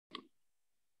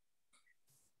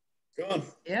Going.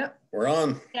 Yep. We're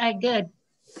on. Okay, good.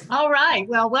 All right.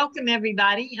 Well, welcome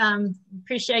everybody.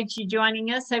 Appreciate you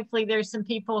joining us. Hopefully there's some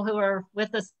people who are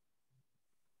with us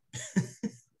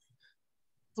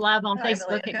live on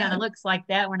Facebook. It kind of looks like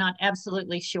that. We're not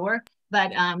absolutely sure,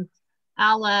 but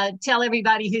I'll tell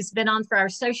everybody who's been on for our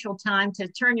social time to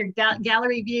turn your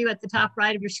gallery view at the top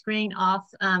right of your screen off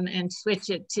and switch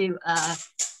it to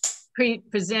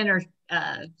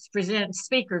present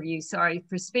speaker view,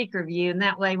 for speaker view. And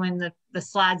that way when the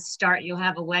slides start, you'll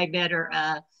have a way better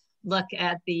look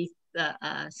at the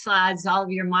slides. All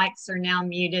of your mics are now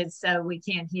muted, so we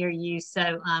can't hear you.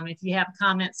 So if you have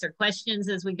comments or questions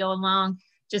as we go along,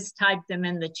 just type them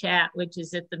in the chat, which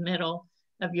is at the middle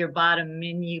of your bottom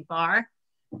menu bar.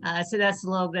 So that's a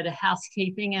little bit of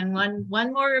housekeeping. And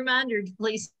one more reminder to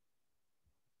please.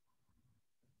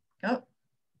 Oh.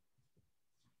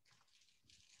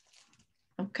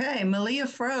 Okay, Malia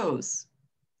froze.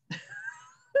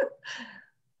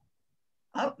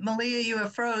 Oh, Malia, you were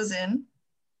frozen.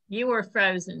 You were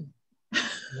frozen.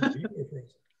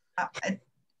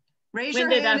 Raise your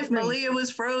hand if Malia was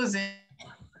frozen.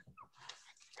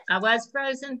 I was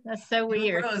frozen? That's so weird.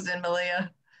 You were frozen,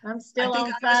 Malia. I'm still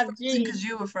on 5G. Because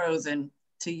you were frozen.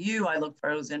 To you, I look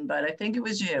frozen, but I think it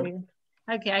was you.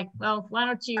 Okay, well, why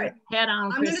don't you head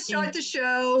on, I'm going to start the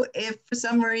show. If for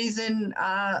some reason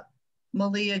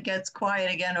Malia gets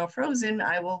quiet again or frozen,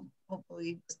 I will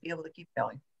hopefully just be able to keep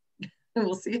going.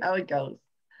 We'll see how it goes.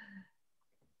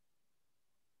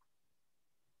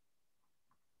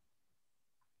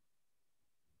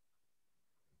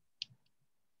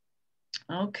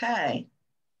 Okay.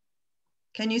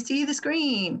 Can you see the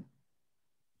screen?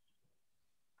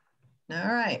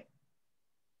 All right.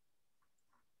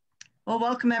 Well,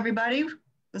 welcome everybody.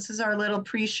 This is our little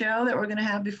pre-show that we're going to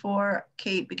have before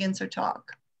Kate begins her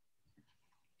talk.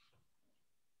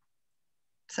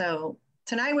 So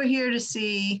tonight we're here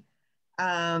to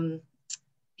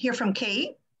hear from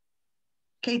Kate.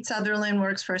 Kate Sutherland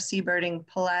works for Seabirding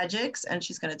Pelagics, and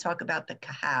she's going to talk about the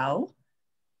Cahow.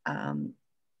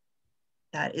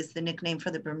 That is the nickname for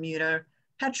the Bermuda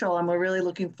Petrel, and we're really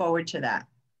looking forward to that.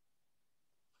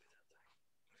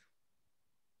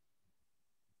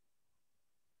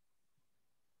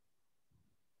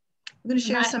 I'm going to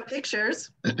share some pictures.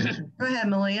 Go ahead,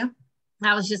 Malia.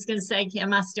 I was just going to say,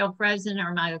 am I still frozen or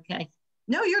am I okay?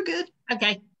 No, you're good.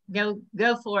 Okay, go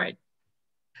for it.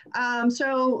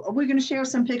 So we're going to share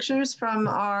some pictures from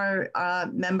our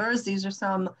members. These are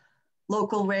some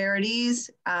local rarities.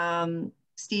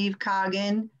 Steve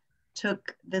Coggin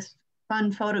took this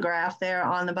fun photograph there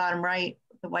on the bottom right,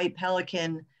 the white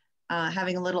pelican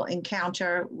having a little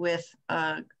encounter with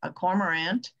a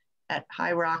cormorant at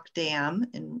High Rock Dam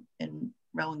in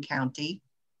Rowan County.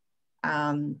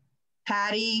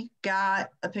 Patty got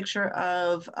a picture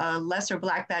of a lesser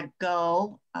black-backed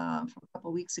gull from a couple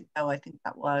of weeks ago, I think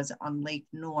that was, on Lake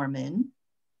Norman.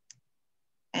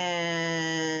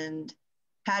 And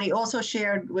Patty also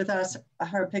shared with us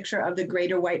her picture of the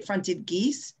greater white-fronted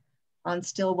geese on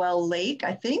Stillwell Lake.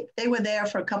 I think they were there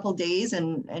for a couple of days,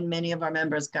 and many of our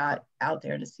members got out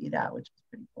there to see that, which was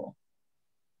pretty cool.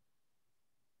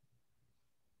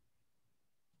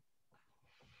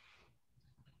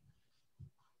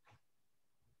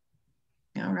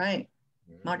 All right,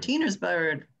 Martina's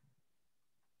bird.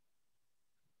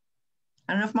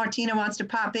 I don't know if Martina wants to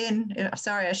pop in.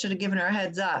 Sorry, I should have given her a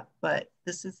heads up, but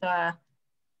this is her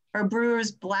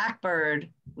brewer's blackbird,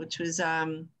 which was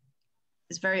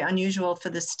is very unusual for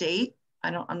the state.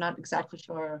 I'm not exactly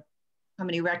sure how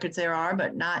many records there are,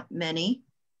 but not many.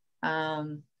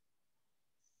 So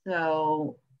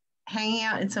hanging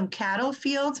out in some cattle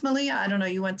fields, Malia. I don't know.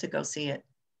 You went to go see it.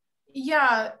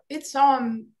 Yeah, it's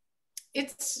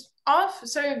off.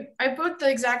 So I put the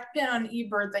exact pin on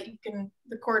eBird that you can,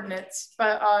 the coordinates,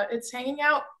 but it's hanging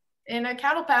out in a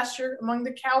cattle pasture among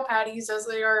the cow patties as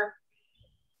they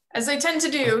tend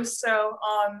to do. So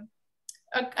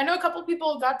I know a couple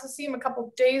people got to see him a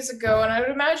couple days ago, and I would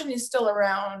imagine he's still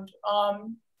around.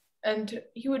 And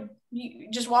he would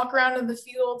just walk around in the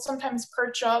field, sometimes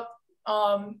perch up.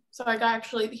 So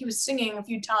he was singing a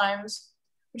few times,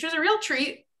 which was a real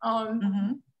treat.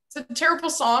 It's a terrible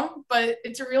song, but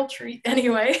it's a real treat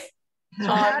anyway.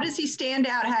 How does he stand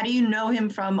out? How do you know him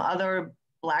from other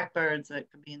blackbirds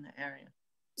that could be in the area?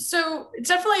 So it's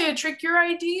definitely a trickier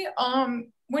ID.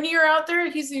 When you're out there,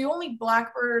 he's the only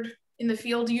blackbird in the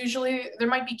field. Usually there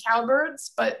might be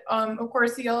cowbirds, but of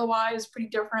course the yellow eye is pretty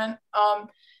different.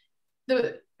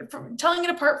 Telling it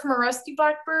apart from a rusty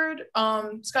blackbird,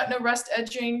 it's got no rust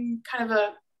edging,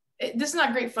 this is not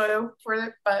a great photo for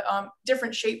it, but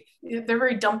different shape. They're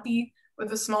very dumpy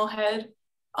with a small head.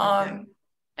 And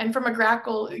And from a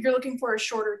grackle, you're looking for a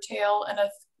shorter tail and a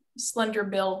slender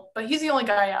bill, but he's the only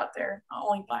guy out there,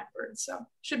 only blackbird, so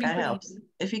should be that pretty helps. easy.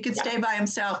 If he could stay by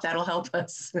himself, that'll help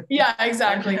us. Yeah,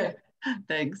 exactly. Okay.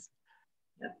 Thanks.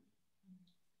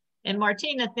 And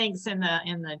Martina thinks in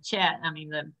the chat, I mean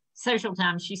the social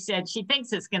time, she said she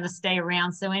thinks it's going to stay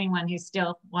around. So anyone who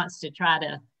still wants to try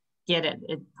to get it,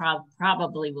 it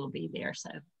probably will be there.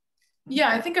 So yeah,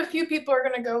 I think a few people are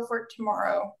going to go for it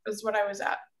tomorrow is what I was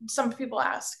at. Some people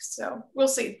asked, so we'll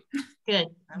see. Good,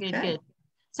 good.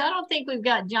 So I don't think we've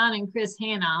got John and Chris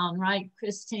Hannah on, right,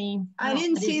 Christine? I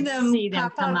didn't see them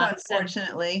pop up,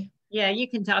 unfortunately. So, yeah, you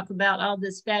can talk about all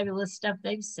this fabulous stuff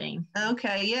they've seen.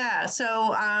 Okay, yeah.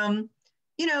 So,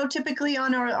 you know, typically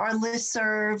on our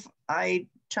listserv, I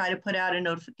try to put out a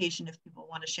notification if people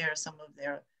want to share some of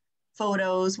their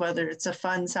photos, whether it's a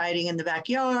fun sighting in the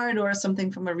backyard or something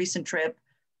from a recent trip.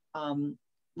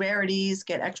 Rarities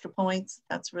get extra points.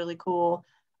 That's really cool.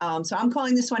 So I'm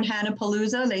calling this one Hannah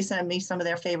Palooza. They sent me some of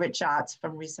their favorite shots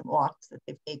from recent walks that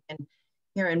they've taken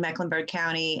here in Mecklenburg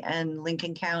County and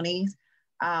Lincoln counties.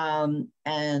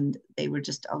 And they were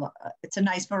just, it's a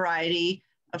nice variety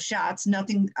of shots.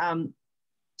 Nothing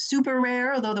super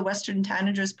rare, although the Western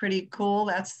tanager is pretty cool.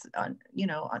 That's, you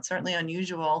know, certainly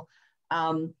unusual.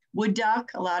 Wood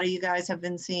duck, a lot of you guys have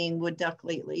been seeing wood duck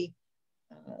lately.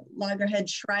 Loggerhead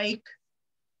shrike,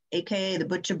 AKA the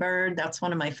butcher bird. That's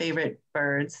one of my favorite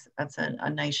birds. That's a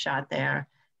nice shot there.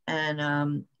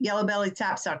 And yellow-bellied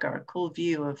sapsucker, a cool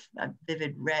view of that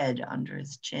vivid red under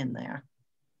his chin there.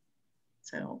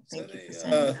 So thank you for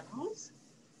sending those.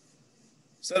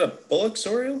 Is that a Bullock's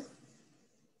Oriole?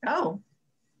 Oh.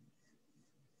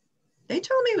 They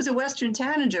told me it was a Western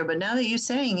tanager, but now that you're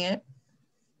saying it.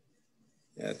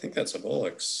 Yeah, I think that's a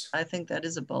Bullock's. I think that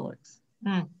is a Bullock's.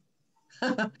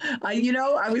 You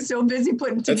know, I was so busy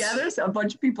putting together, so a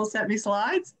bunch of people sent me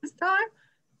slides this time.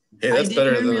 Hey, that's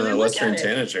better than really a Western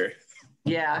tanager.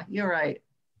 Yeah, you're right.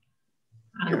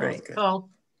 You're right. Cool.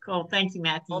 Thank you,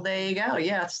 Matthew. Well, there you go.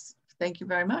 Yes. Thank you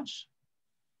very much.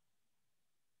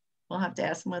 We'll have to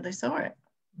ask them where they saw it.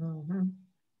 Mm-hmm.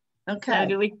 Okay.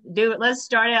 So let's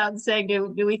start out and say,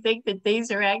 do we think that these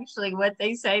are actually what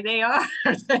they say they are?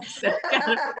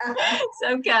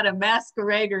 some kind of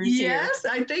masqueraders here. Yes,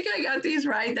 I think I got these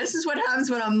right. This is what happens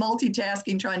when I'm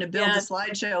multitasking, trying to build a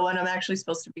slideshow when I'm actually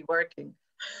supposed to be working.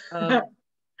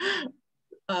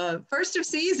 First of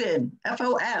season,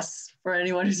 FOS, for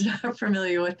anyone who's not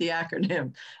familiar with the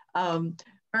acronym.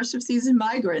 First of season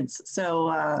migrants.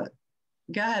 So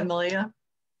go ahead, Malia.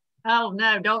 Oh,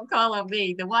 no, don't call on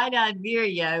me. The white-eyed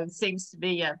vireo seems to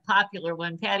be a popular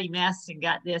one. Patty Maston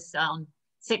got this on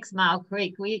 6 Mile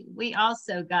Creek. We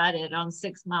also got it on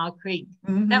 6 Mile Creek.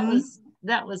 Mm-hmm.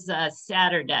 That was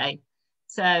Saturday.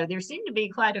 So there seemed to be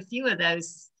quite a few of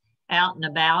those out and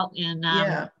about. And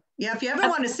yeah, if you ever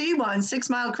want to see one, 6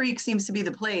 Mile Creek seems to be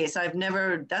the place.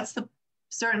 That's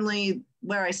certainly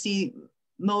where I see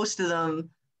most of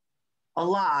them a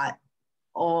lot.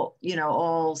 All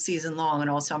season long and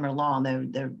all summer long.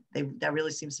 That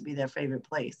really seems to be their favorite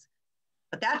place.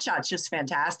 But that shot's just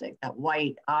fantastic. That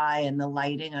white eye and the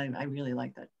lighting, I really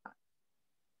like that shot.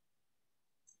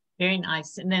 Very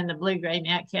nice. And then the blue-gray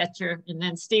gnatcatcher. And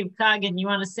then Steve Coggin, you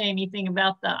want to say anything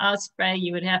about the osprey?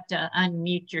 You would have to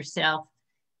unmute yourself.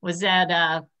 Was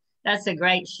that that's a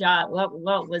great shot.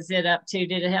 What was it up to?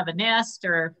 Did it have a nest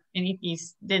or anything? You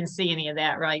didn't see any of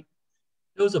that, right?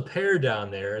 There was a pair down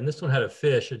there, and this one had a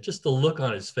fish. And just the look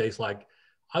on his face, like,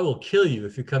 I will kill you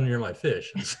if you come near my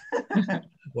fish.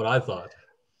 What I thought.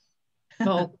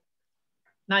 Cool.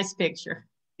 Nice picture.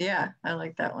 Yeah, I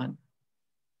like that one.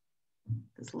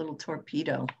 This little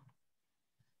torpedo.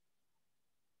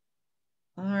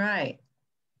 All right.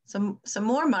 Some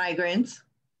more migrants.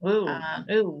 Ooh,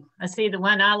 I see the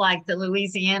one I like, the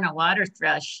Louisiana water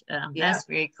thrush. That's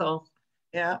very cool.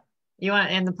 Yeah.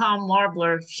 And the palm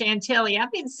warbler, Chantilly.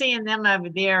 I've been seeing them over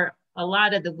there a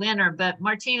lot of the winter, but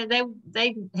Martina,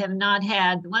 they have not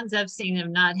had, the ones I've seen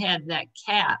have not had that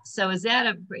cap. So is that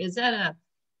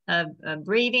a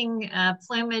breeding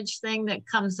plumage thing that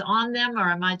comes on them, or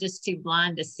am I just too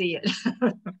blind to see it?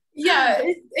 Yeah,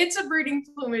 it's a breeding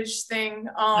plumage thing.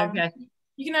 Okay.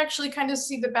 You can actually kind of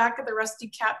see the back of the rusty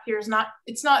cap here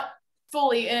it's not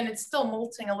fully in, it's still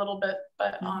molting a little bit,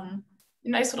 but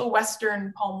nice little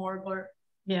Western palm warbler.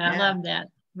 Yeah, I love that.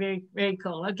 Very, very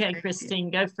cool. Okay,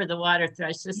 Christine, go for the water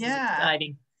thrush. This is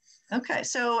exciting. Okay,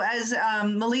 so as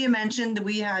Malia mentioned,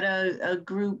 we had a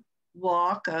group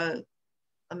walk, a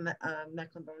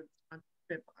Mecklenburg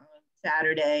trip on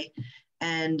Saturday.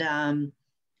 And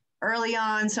early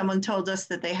on, someone told us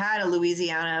that they had a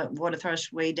Louisiana water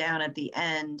thrush way down at the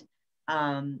end.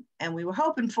 And we were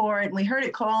hoping for it, and we heard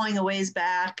it calling a ways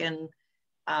back, and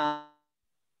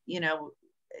you know,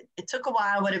 it took a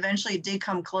while, but eventually it did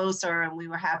come closer, and we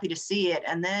were happy to see it.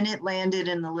 And then it landed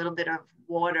in a little bit of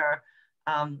water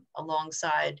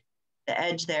alongside the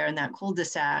edge there in that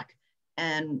cul-de-sac,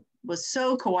 and was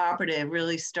so cooperative,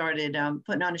 really started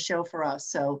putting on a show for us.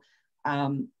 So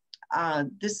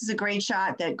this is a great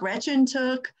shot that Gretchen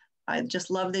took. I just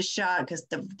love this shot because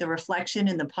the reflection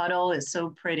in the puddle is so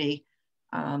pretty.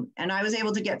 And I was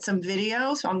able to get some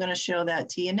video, so I'm going to show that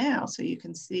to you now so you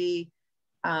can see,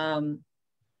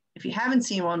 if you haven't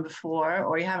seen one before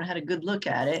or you haven't had a good look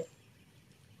at it.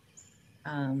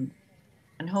 And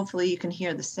hopefully you can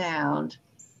hear the sound.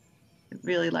 It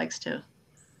really likes to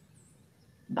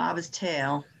bob his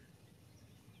tail.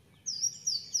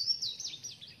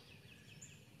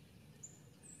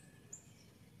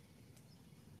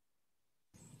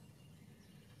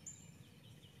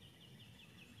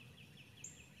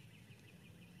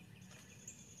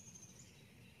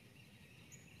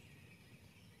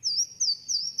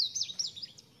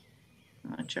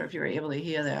 I'm not sure if you were able to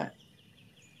hear that.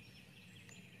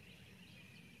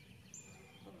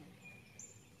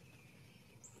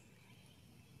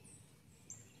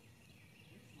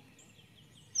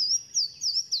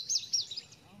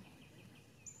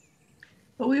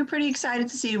 But we were pretty excited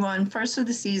to see one first of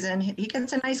the season. He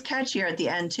gets a nice catch here at the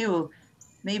end too.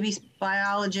 Maybe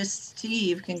biologist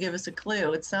Steve can give us a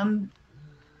clue. It kind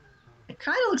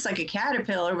of looks like a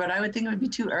caterpillar, but I would think it would be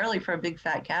too early for a big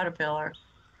fat caterpillar.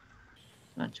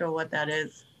 Not sure what that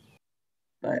is,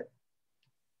 but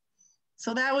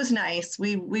so that was nice.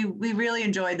 We really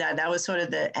enjoyed that. That was sort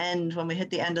of the end when we hit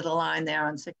the end of the line there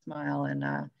on 6 Mile, and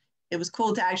it was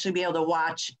cool to actually be able to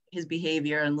watch his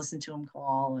behavior and listen to him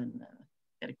call and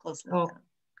get a close look.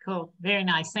 Cool, very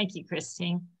nice. Thank you,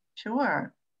 Christine.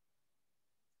 Sure.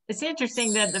 It's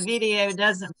interesting that the video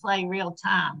doesn't play real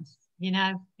time, you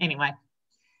know? Anyway,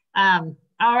 all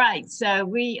right, so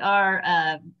we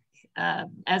are,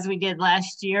 as we did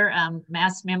last year,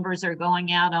 MASS members are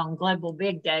going out on Global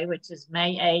Big Day, which is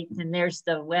May 8th, and there's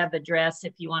the web address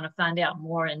if you want to find out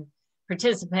more and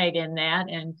participate in that.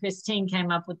 And Christine came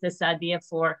up with this idea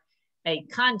for a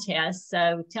contest.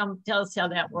 So tell us how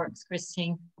that works,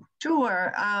 Christine.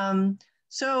 Sure.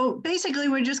 So basically,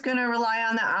 we're just going to rely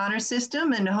on the honor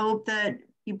system and hope that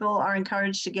people are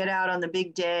encouraged to get out on the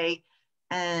big day.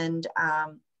 And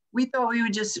we thought we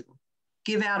would just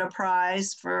give out a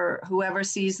prize for whoever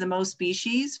sees the most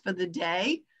species for the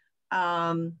day.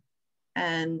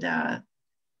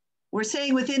 We're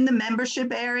saying within the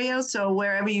membership area, so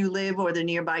wherever you live or the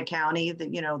nearby county,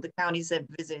 the counties that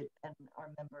visit and are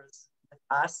members with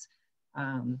us.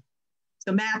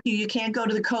 So Matthew, you can't go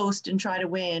to the coast and try to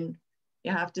win.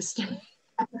 You have to stay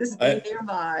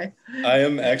nearby. I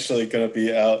am actually going to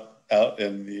be out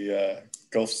in the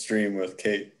Gulf Stream with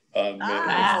Kate on May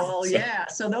 8th. Well, yeah.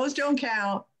 So those don't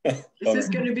count. This is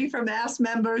going to be for MASS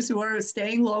members who are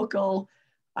staying local.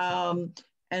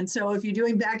 And so if you're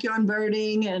doing backyard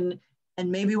birding and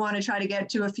maybe want to try to get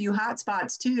to a few hot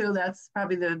spots too, that's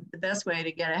probably the best way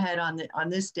to get ahead on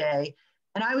this day.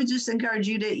 And I would just encourage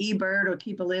you to e-bird or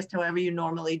keep a list however you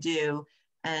normally do.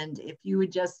 And if you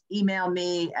would just email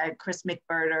me at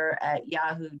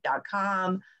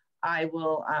chrismcbirder@yahoo.com, I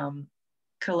will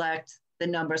collect the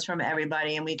numbers from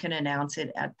everybody and we can announce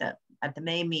it at the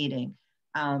May meeting.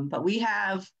 But we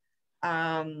have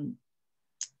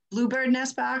bluebird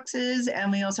nest boxes,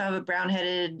 and we also have a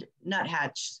brown-headed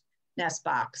nuthatch nest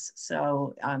box.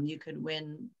 So you could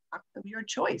win a box of your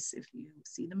choice if you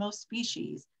see the most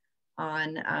species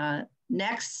on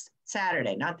next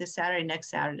Saturday, not this Saturday, next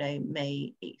Saturday,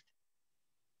 May 8th.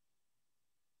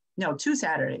 No, 2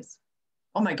 Saturdays.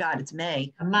 Oh my God, it's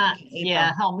May.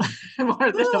 Yeah.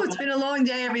 It's been a long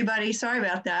day, everybody. Sorry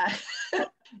about that.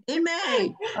 In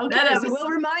May. Okay, so we'll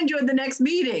remind you at the next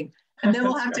meeting, and then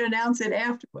we'll have to announce it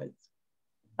afterwards.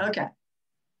 Okay.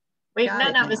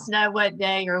 None of us know what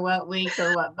day or what week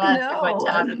or what month or what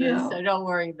time it is, so don't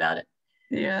worry about it.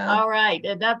 Yeah. All right,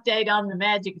 an update on the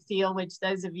Magic Field, which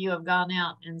those of you have gone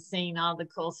out and seen all the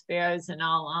cool sparrows and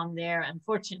all on there.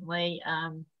 Unfortunately,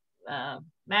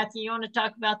 Matthew, you want to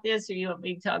talk about this, or you want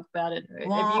me to talk about it?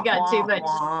 Have you got too much?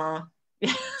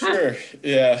 Sure.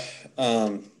 Yeah.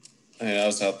 I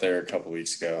was out there a couple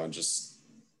weeks ago, and just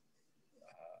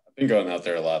I've been going out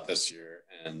there a lot this year,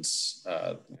 and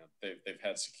they've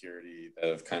had security that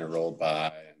have kind of rolled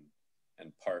by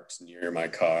and parked near my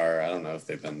car. I don't know if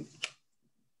they've been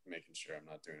making sure I'm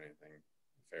not doing anything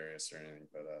nefarious or anything,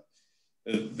 but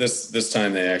this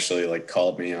time they actually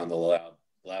called me on the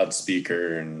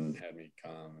loudspeaker and had me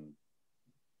come and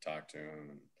talk to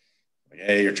him. like,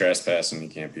 hey, you're trespassing, you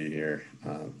can't be here.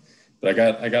 But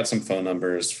I got some phone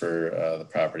numbers for the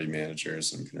property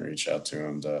managers. I'm going to reach out to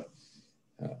them to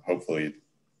hopefully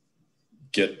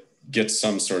get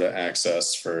some sort of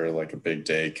access for like a big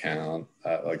day count,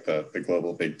 like the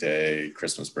global big day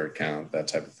Christmas bird count, that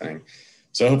type of thing.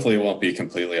 So hopefully it won't be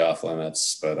completely off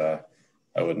limits, but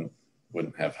I wouldn't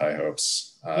have high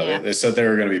hopes. They said they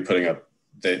were going to be putting up.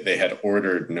 They had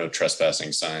ordered no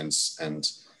trespassing signs, and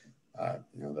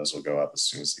those will go up as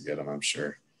soon as they get them, I'm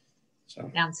sure. So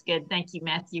sounds good. Thank you,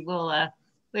 Matthew.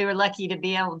 We were lucky to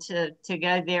be able to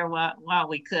go there while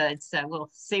we could. So we'll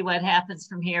see what happens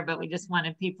from here, but we just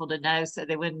wanted people to know so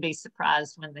they wouldn't be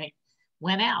surprised when they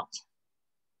went out.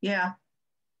 Yeah.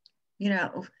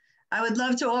 I would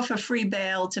love to offer free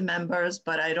bail to members,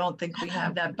 but I don't think we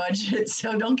have that budget.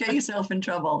 So don't get yourself in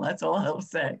trouble. That's all I'll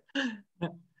say.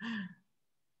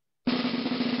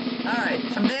 All right,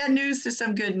 from bad news to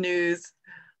some good news.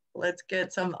 Let's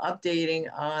get some updating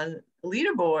on the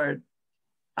leaderboard.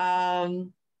 I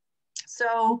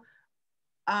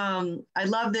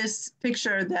love this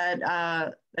picture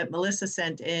that Melissa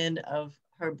sent in of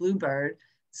her bluebird.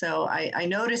 So I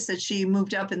noticed that she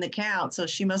moved up in the count, so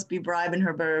she must be bribing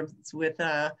her birds with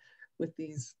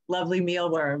these lovely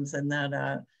mealworms, and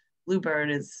that bluebird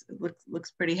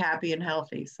looks pretty happy and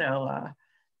healthy. So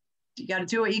you got to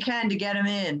do what you can to get them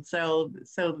in. So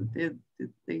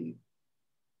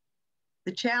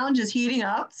the challenge is heating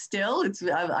up still.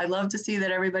 I love to see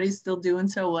that everybody's still doing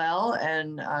so well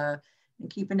and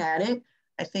keeping at it.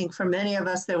 I think for many of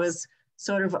us, there was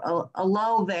sort of a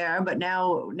lull there, but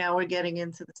now we're getting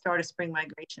into the start of spring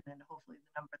migration, and hopefully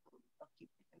the numbers will keep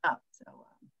picking up. So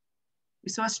we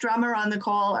saw Strummer on the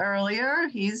call earlier.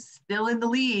 He's still in the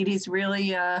lead. He's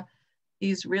really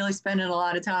spending a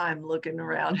lot of time looking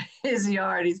around his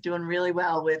yard. He's doing really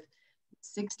well with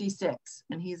 66,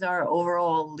 and he's our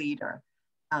overall leader.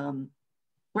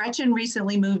 Gretchen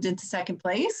recently moved into second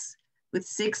place with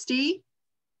 60.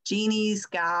 Jeannie's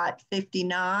got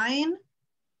 59.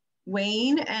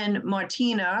 Wayne and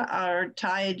Martina are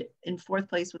tied in fourth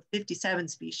place with 57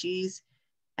 species.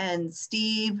 And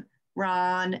Steve,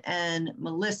 Ron, and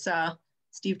Melissa,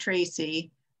 Steve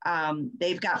Tracy,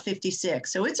 they've got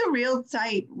 56. So it's a real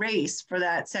tight race for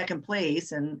that second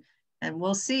place. And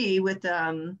we'll see with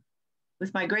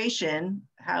migration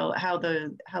how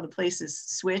the places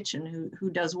switch and who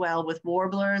does well with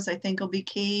warblers, I think will be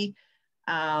key.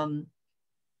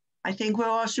 I think we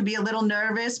all should be a little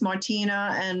nervous.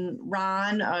 Martina and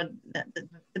Ron,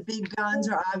 the big guns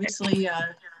are obviously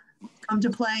come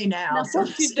to play now. So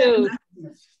you do.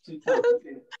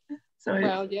 So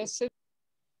well, yes.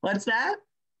 What's that?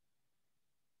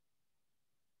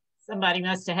 Somebody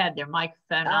must have had their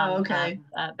microphone on. Oh, okay.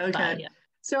 Okay.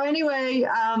 So anyway,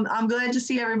 I'm glad to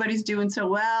see everybody's doing so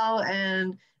well,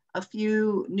 and a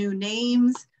few new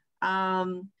names.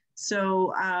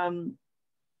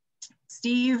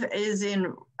 Steve is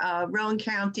in Rowan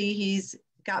County. He's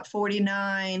got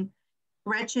 49.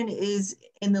 Gretchen is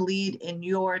in the lead in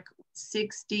York,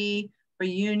 60. For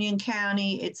Union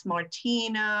County, it's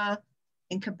Martina.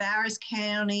 In Cabarrus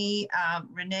County,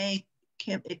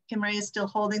 Kim Ray is still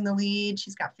holding the lead.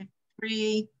 She's got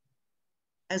 53.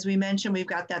 As we mentioned, we've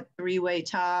got that three-way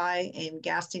tie in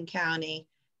Gaston County,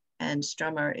 and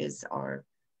Strummer is our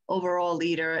overall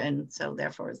leader, and so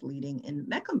therefore is leading in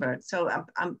Mecklenburg. So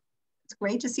it's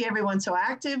great to see everyone so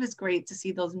active. It's great to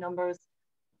see those numbers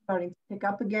starting to pick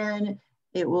up again.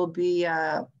 It will be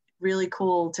really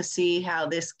cool to see how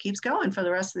this keeps going for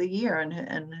the rest of the year,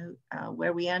 and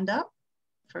where we end up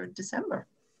for December,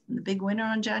 and the big winner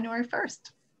on January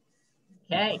 1st.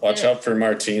 Okay. Watch out for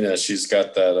Martina. She's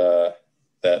got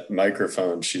that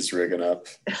microphone she's rigging up.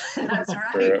 That's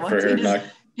right.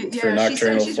 For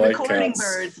nocturnal she's flight recording counts.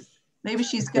 birds. Maybe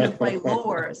she's going to play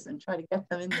lures and try to get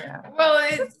them in there. Well,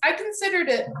 I considered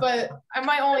it, but I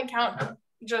might only count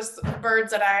just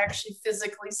birds that I actually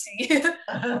physically see.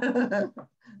 Sounds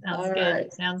good.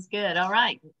 Right. Sounds good. All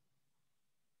right.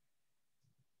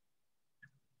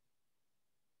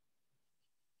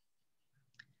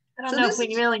 I don't know if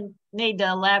we really need to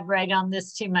elaborate on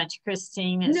this too much,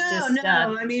 Christine. It's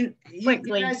no. I mean,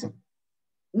 quickly. You guys,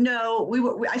 no,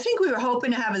 I think we were hoping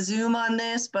to have a Zoom on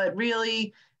this, but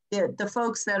really, the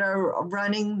folks that are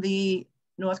running the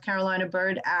North Carolina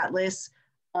Bird Atlas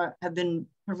have been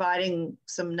providing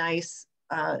some nice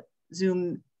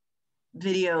Zoom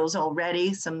videos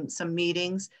already, some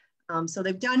meetings. So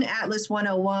they've done Atlas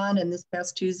 101, and this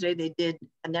past Tuesday they did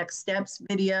a next steps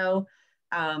video.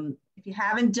 If you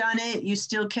haven't done it, you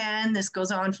still can. This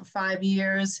goes on for 5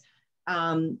 years.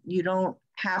 You don't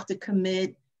have to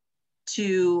commit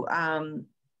to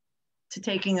to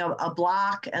taking a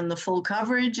block and the full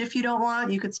coverage if you don't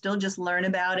want. You could still just learn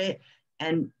about it.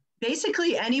 And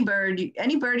basically any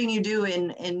birding you do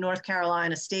in North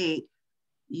Carolina State,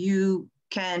 you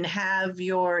can have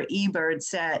your eBird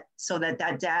set so that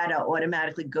data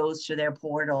automatically goes to their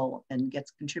portal and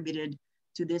gets contributed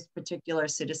to this particular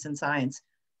citizen science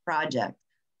project.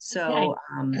 So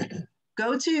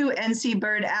go to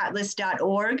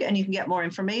ncbirdatlas.org and you can get more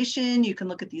information. You can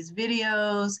look at these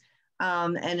videos,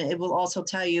 and it will also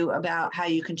tell you about how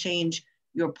you can change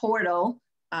your portal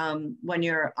when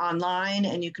you're online,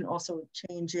 and you can also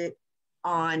change it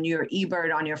on your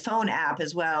eBird on your phone app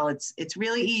as well. It's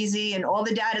really easy, and all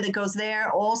the data that goes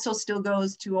there also still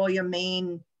goes to all your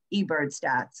main eBird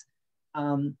stats.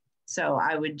 So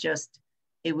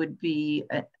it would be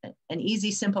an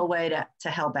easy, simple way to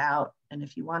help out. And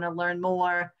if you want to learn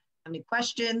more, have any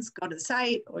questions, go to the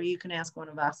site, or you can ask one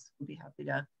of us. We'll be happy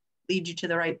to lead you to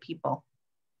the right people.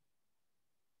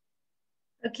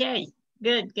 Okay,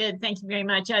 good. Thank you very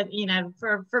much. You know,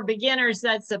 for beginners,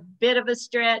 that's a bit of a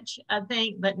stretch, I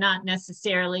think, but not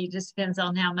necessarily. It just depends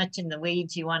on how much in the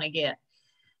weeds you want to get.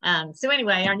 So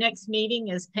anyway, our next meeting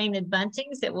is Painted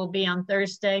Buntings. It will be on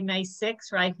Thursday, May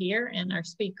 6th, right here. And our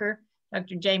speaker,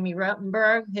 Dr. Jamie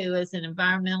Rotenberg, who is an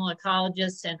environmental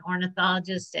ecologist and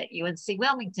ornithologist at UNC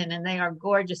Wilmington, and they are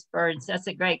gorgeous birds. That's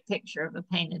a great picture of a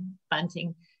painted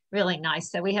bunting. Really nice.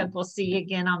 So we hope we'll see you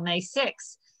again on May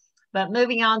 6th. But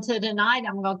moving on to tonight,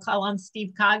 I'm going to call on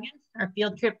Steve Coggin, our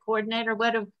field trip coordinator.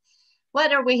 What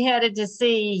are we headed to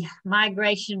see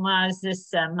migration-wise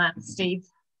this month, Steve?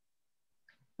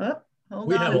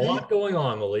 We have a lot going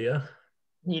on, Malia.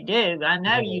 You do. I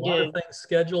know you do. A lot of things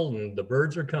scheduled, and the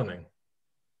birds are coming.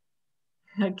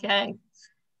 Okay.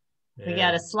 And we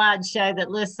got a slideshow that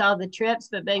lists all the trips,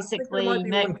 but basically,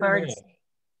 Mecklenburg.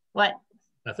 What?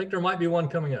 I think there might be one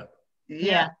coming up.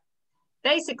 Yeah.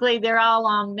 Basically, they're all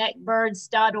on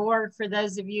mecbirds.org. For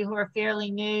those of you who are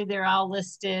fairly new, they're all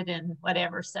listed and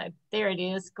whatever. So there it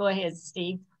is. Go ahead,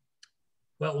 Steve.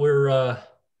 Well, we're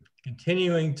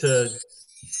continuing to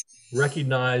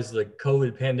recognize the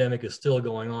COVID pandemic is still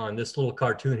going on. This little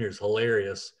cartoon here is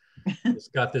hilarious. It's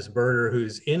got this birder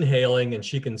who's inhaling and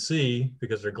she can see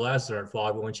because her glasses aren't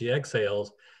fogged, but when she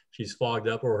exhales, she's fogged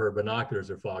up or her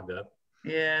binoculars are fogged up.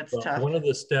 Yeah, it's tough. One of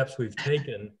the steps we've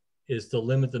taken is to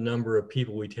limit the number of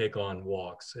people we take on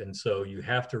walks. And so you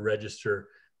have to register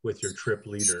with your trip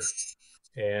leader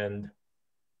and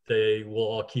they will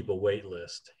all keep a wait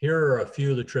list. Here are a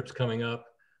few of the trips coming up.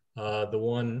 The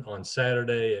one on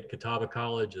Saturday at Catawba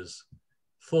College is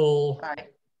full.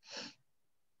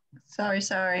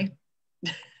 Sorry.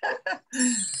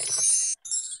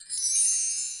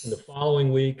 In the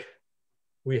following week,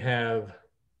 we have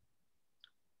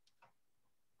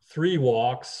 3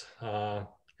 walks at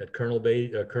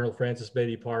Colonel Francis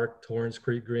Beatty Park, Torrance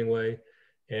Creek Greenway,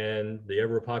 and the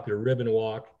ever popular Ribbon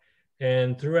Walk.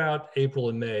 And throughout April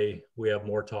and May, we have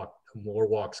more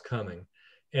walks coming.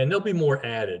 And there'll be more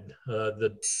added.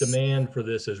 The demand for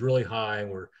this is really high, and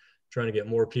we're trying to get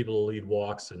more people to lead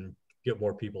walks and get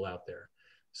more people out there.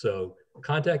 So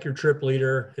contact your trip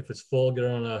leader. If it's full, get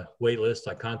on a wait list.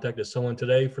 I contacted someone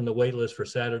today from the wait list for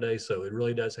Saturday, so it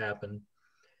really does happen.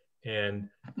 And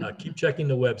keep checking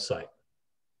the website.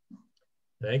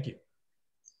 Thank you.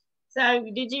 So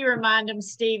did you remind them,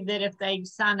 Steve, that if they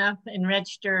sign up and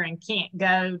register and can't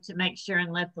go, to make sure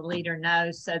and let the leader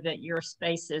know so that your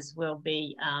spaces will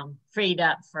be freed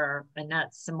up for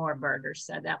some more birders?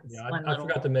 So that was I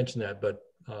forgot to mention that, but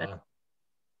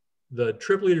the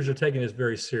trip leaders are taking this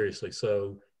very seriously.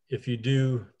 So if you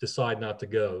do decide not to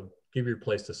go, give your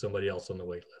place to somebody else on the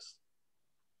wait list.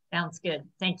 Sounds good.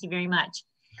 Thank you very much.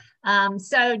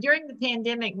 So during the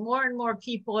pandemic, more and more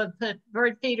people have put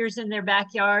bird feeders in their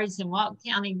backyards and walked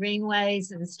county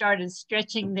greenways and started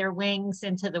stretching their wings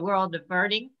into the world of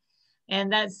birding.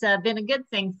 And that's been a good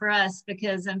thing for us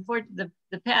because unfortunately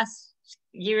the past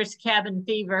year's cabin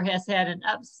fever has had an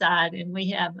upside, and we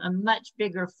have a much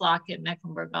bigger flock at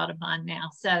Mecklenburg Audubon now.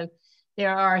 So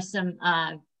there are some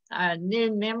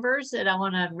new members that I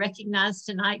want to recognize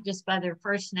tonight just by their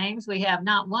first names. We have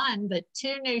not one, but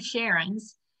 2 new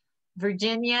Sharons.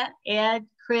 Virginia, Ed,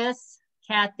 Chris,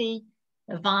 Kathy,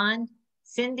 Yvonne,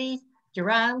 Cindy,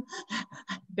 Jerome,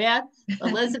 Beth,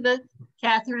 Elizabeth,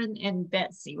 Catherine, and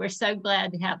Betsy. We're so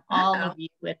glad to have all of you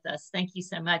with us. Thank you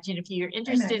so much. And if you're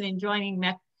interested in joining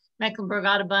Mecklenburg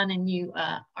Audubon and you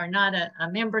are not a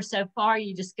member so far,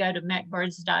 you just go to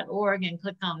mecbirds.org and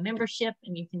click on membership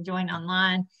and you can join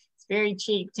online. It's very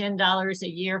cheap, $10 a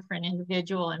year for an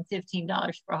individual and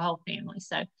 $15 for a whole family.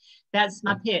 So that's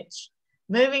my pitch.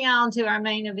 Moving on to our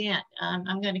main event,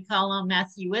 I'm going to call on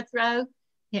Matthew Withrow,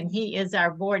 and he is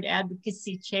our board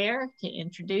advocacy chair, to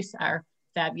introduce our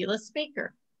fabulous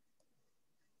speaker.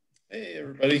 Hey,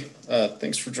 everybody.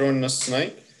 Thanks for joining us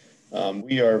tonight.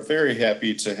 We are very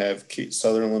happy to have Kate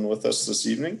Sutherland with us this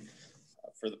evening.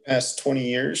 For the past 20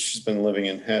 years, she's been living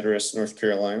in Hatteras, North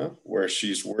Carolina, where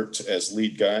she's worked as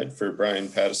lead guide for Brian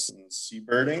Pattison's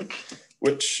Seabirding,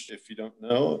 which, if you don't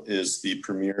know, is the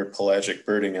premier pelagic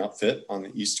birding outfit on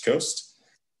the East Coast.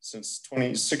 Since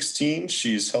 2016,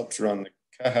 she's helped run the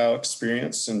Cahow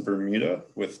experience in Bermuda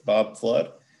with Bob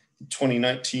Flood. In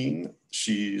 2019,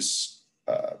 she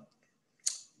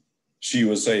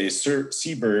was a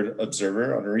seabird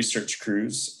observer on a research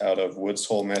cruise out of Woods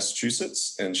Hole,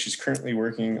 Massachusetts, and she's currently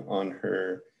working on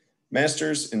her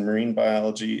master's in marine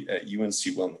biology at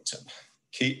UNC Wilmington.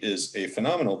 Kate is a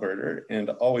phenomenal birder and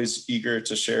always eager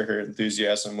to share her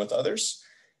enthusiasm with others.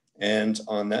 And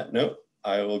on that note,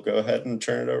 I will go ahead and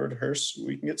turn it over to her so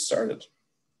we can get started.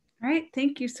 All right,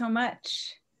 thank you so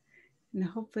much. And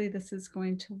hopefully this is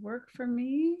going to work for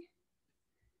me.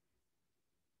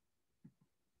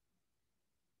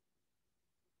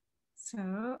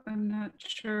 So I'm not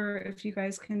sure if you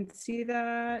guys can see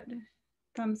that.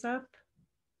 Thumbs up.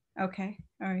 Okay,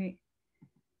 all right.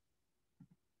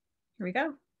 Here we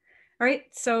go. All right,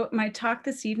 so my talk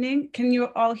this evening, can you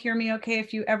all hear me okay?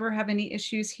 If you ever have any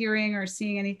issues hearing or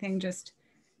seeing anything, just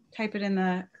type it in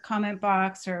the comment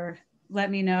box or let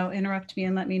me know, interrupt me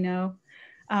and let me know.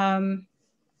 But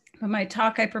my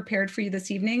talk I prepared for you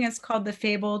this evening is called The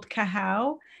Fabled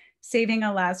Cahow, Saving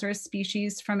a Lazarus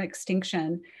Species from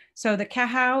Extinction. So the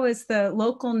Cahow is the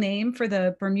local name for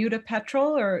the Bermuda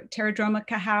petrel, or Pterodroma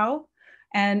cahow.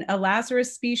 And a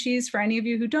Lazarus species, for any of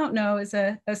you who don't know, is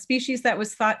a species that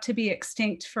was thought to be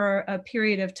extinct for a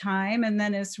period of time and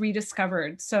then is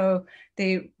rediscovered. So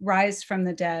they rise from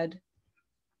the dead.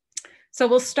 So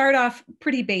we'll start off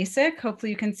pretty basic. Hopefully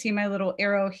you can see my little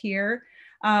arrow here.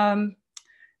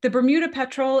 The Bermuda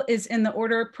petrel is in the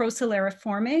order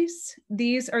Procellariformes.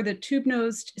 These are the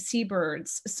tube-nosed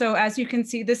seabirds. So as you can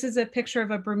see, this is a picture of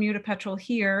a Bermuda petrel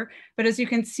here, but as you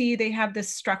can see, they have this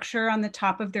structure on the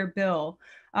top of their bill.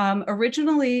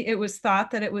 Originally, it was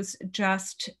thought that it was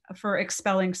just for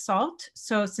expelling salt.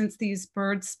 So since these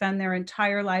birds spend their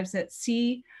entire lives at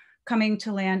sea, coming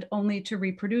to land only to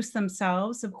reproduce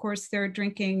themselves, of course, they're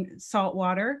drinking salt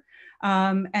water.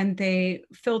 And they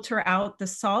filter out the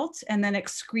salt and then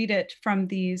excrete it from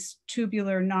these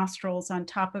tubular nostrils on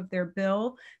top of their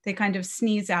bill. They kind of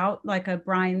sneeze out like a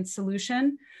brine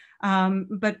solution.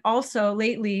 But also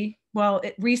lately,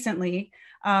 recently,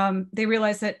 they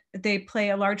realized that they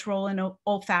play a large role in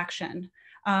olfaction.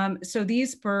 So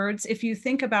these birds, if you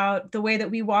think about the way that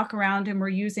we walk around and we're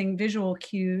using visual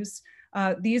cues,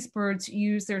 these birds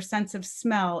use their sense of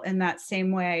smell in that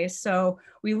same way. So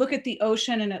we look at the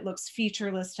ocean and it looks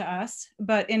featureless to us,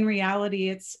 but in reality,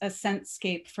 it's a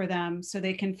scentscape for them. So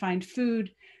they can find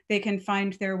food, they can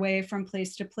find their way from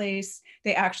place to place.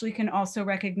 They actually can also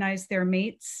recognize their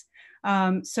mates.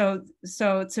 So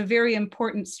it's a very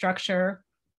important structure.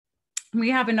 We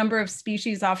have a number of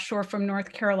species offshore from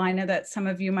North Carolina that some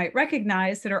of you might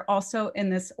recognize that are also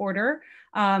in this order.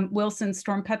 Wilson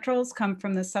storm petrels come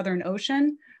from the Southern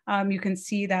Ocean. You can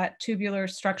see that tubular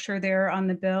structure there on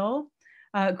the bill.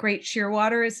 Great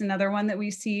shearwater is another one that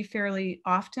we see fairly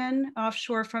often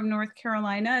offshore from North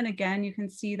Carolina. And again, you can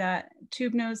see that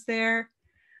tube nose there.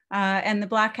 And the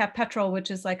black-capped petrel,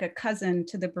 which is like a cousin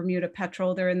to the Bermuda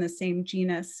petrel. They're in the same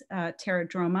genus,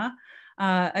 Pterodroma.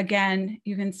 Again,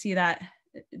 you can see that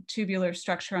tubular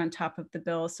structure on top of the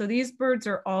bill. So these birds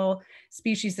are all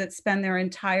species that spend their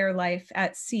entire life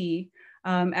at sea,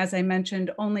 as I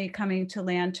mentioned, only coming to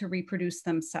land to reproduce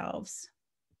themselves.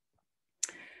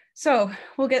 So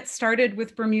we'll get started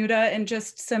with Bermuda and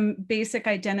just some basic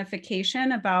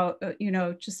identification about,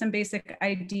 just some basic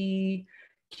ID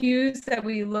cues that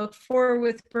we look for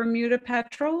with Bermuda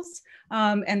petrels,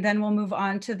 and then we'll move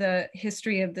on to the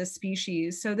history of the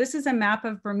species. So this is a map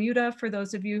of Bermuda for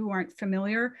those of you who aren't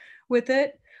familiar with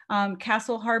it.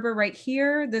 Castle Harbor right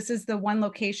here, this is the one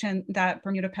location that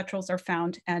Bermuda petrels are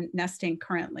found and nesting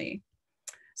currently.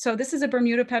 So this is a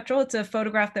Bermuda petrel. It's a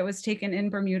photograph that was taken in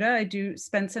Bermuda. I do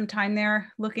spend some time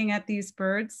there looking at these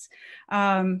birds.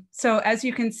 So as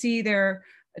you can see, they're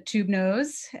a tube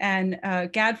nose and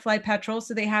gadfly petrel.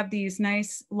 So they have these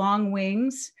nice long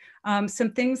wings.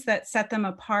 Some things that set them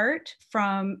apart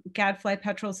from gadfly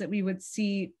petrels that we would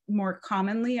see more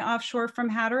commonly offshore from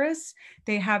Hatteras.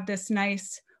 They have this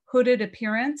nice hooded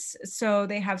appearance. So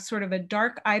they have sort of a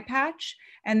dark eye patch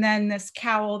and then this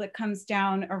cowl that comes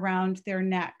down around their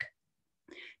neck.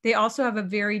 They also have a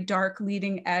very dark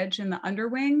leading edge in the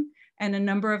underwing and a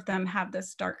number of them have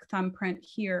this dark thumbprint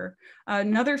here.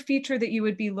 Another feature that you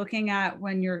would be looking at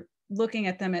when you're looking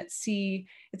at them at sea,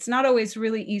 it's not always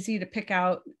really easy to pick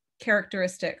out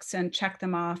characteristics and check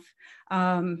them off.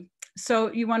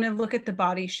 So you want to look at the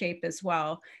body shape as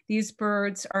well. These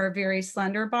birds are very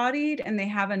slender bodied and they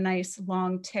have a nice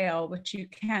long tail, which you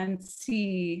can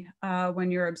see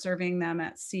when you're observing them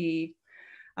at sea.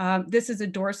 This is a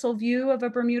dorsal view of a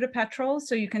Bermuda petrel.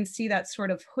 So you can see that sort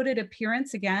of hooded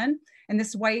appearance again. And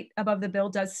this white above the bill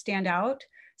does stand out.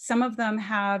 Some of them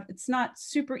have, it's not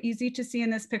super easy to see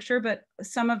in this picture, but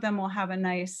some of them will have a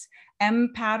nice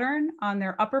M pattern on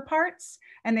their upper parts.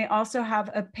 And they also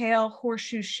have a pale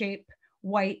horseshoe shape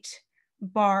white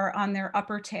bar on their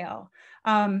upper tail.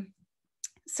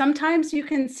 Sometimes you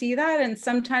can see that and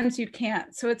sometimes you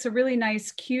can't. So it's a really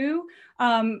nice cue,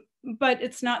 but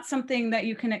it's not something that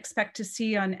you can expect to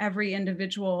see on every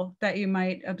individual that you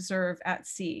might observe at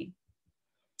sea.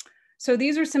 So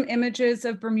these are some images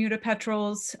of Bermuda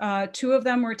petrels. 2 of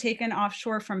them were taken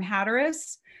offshore from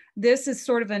Hatteras. This is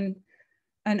sort of an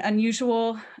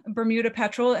unusual Bermuda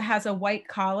petrel. It has a white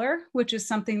collar, which is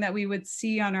something that we would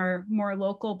see on our more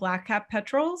local black-cap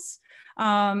petrels.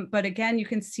 But again, you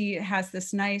can see it has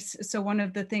this nice, so one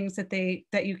of the things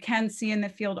that you can see in the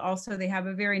field also, they have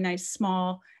a very nice,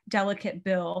 small, delicate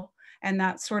bill. And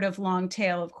that sort of long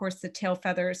tail. Of course, the tail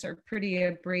feathers are pretty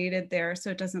abraded there,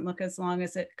 so it doesn't look as long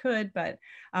as it could. But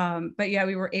yeah,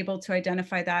 we were able to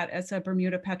identify that as a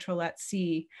Bermuda petrel at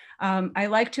sea. I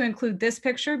like to include this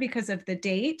picture because of the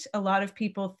date. A lot of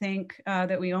people think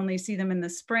that we only see them in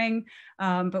the spring,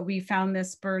 but we found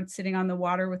this bird sitting on the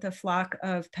water with a flock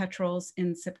of petrels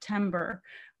in September,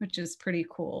 which is pretty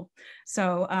cool.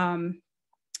 So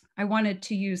I wanted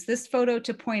to use this photo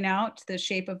to point out the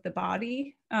shape of the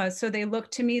body. So they look,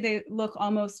 to me, they look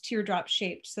almost teardrop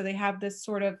shaped. So they have this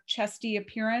sort of chesty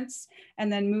appearance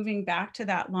and then moving back to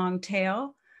that long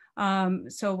tail.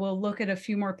 So we'll look at a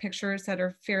few more pictures that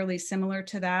are fairly similar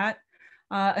to that.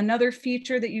 Another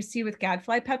feature that you see with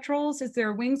gadfly petrels is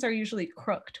their wings are usually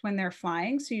crooked when they're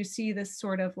flying. So you see this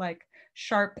sort of like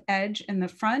sharp edge in the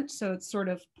front. So it's sort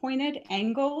of pointed,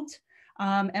 angled.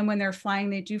 And when they're flying,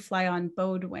 they do fly on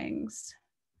bowed wings.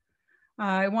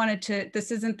 I wanted to,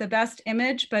 this isn't the best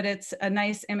image, but it's a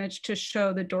nice image to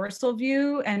show the dorsal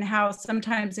view and how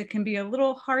sometimes it can be a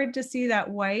little hard to see that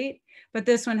white, but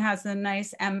this one has a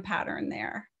nice M pattern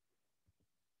there.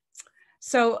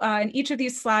 So in each of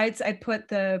these slides, I put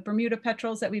the Bermuda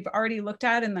petrels that we've already looked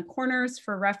at in the corners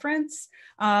for reference.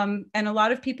 And a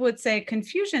lot of people would say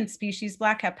confusion species,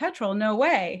 black-cap petrel, no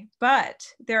way. But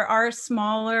there are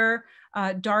smaller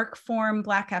dark form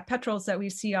black-cap petrels that we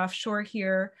see offshore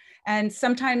here. And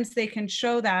sometimes they can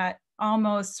show that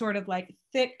almost sort of like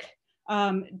thick,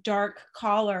 dark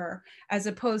collar as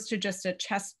opposed to just a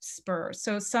chest spur.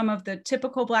 So some of the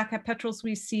typical black-cap petrels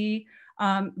we see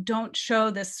don't show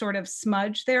this sort of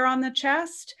smudge there on the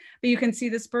chest, but you can see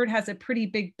this bird has a pretty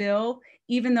big bill,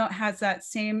 even though it has that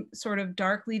same sort of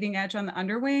dark leading edge on the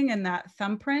underwing and that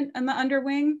thumbprint on the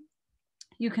underwing.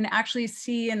 You can actually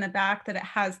see in the back that it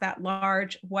has that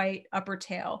large white upper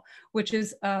tail, which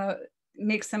is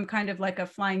makes them kind of like a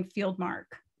flying field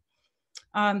mark.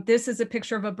 This is a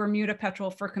picture of a Bermuda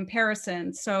petrel for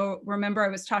comparison. So remember I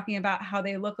was talking about how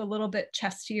they look a little bit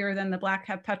chestier than the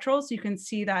black-cap petrels. You can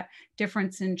see that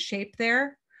difference in shape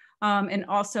there. And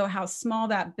also how small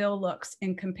that bill looks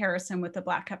in comparison with the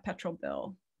black-cap petrel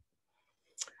bill.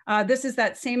 This is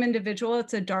that same individual.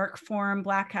 It's a dark form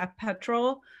black-cap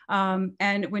petrel.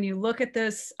 And when you look at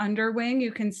this underwing,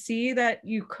 you can see that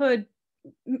you could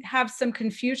have some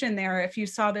confusion there if you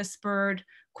saw this bird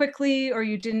quickly or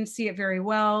you didn't see it very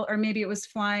well, or maybe it was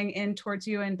flying in towards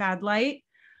you in bad light.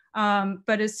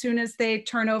 But as soon as they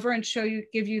turn over and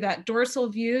give you that dorsal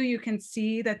view, you can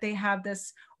see that they have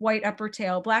this white upper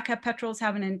tail. Black-cap petrels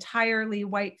have an entirely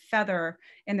white feather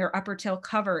in their upper tail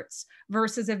coverts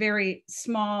versus a very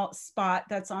small spot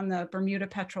that's on the Bermuda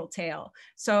petrel tail.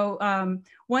 So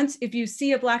if you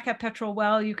see a black-cap petrel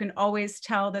well, you can always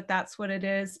tell that that's what it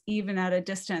is, even at a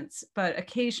distance. But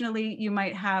occasionally you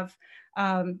might have,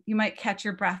 you might catch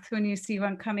your breath when you see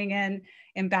one coming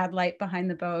in bad light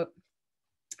behind the boat.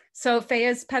 So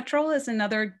Fayet's petrel is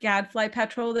another gadfly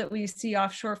petrel that we see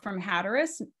offshore from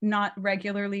Hatteras, not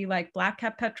regularly like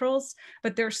black-cap petrels,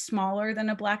 but they're smaller than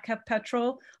a black-cap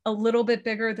petrel, a little bit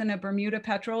bigger than a Bermuda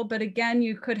petrel. But again,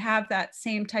 you could have that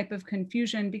same type of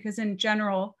confusion because in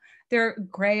general, they're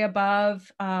gray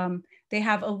above. They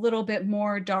have a little bit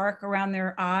more dark around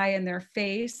their eye and their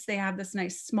face. They have this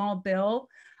nice small bill.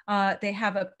 They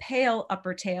have a pale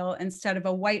upper tail instead of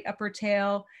a white upper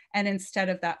tail and instead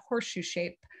of that horseshoe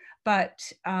shape. But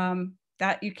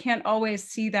that you can't always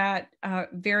see that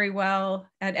very well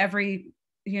at every,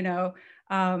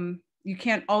 you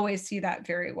can't always see that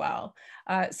very well.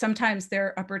 Sometimes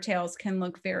their upper tails can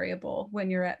look variable when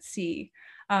you're at sea.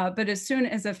 But as soon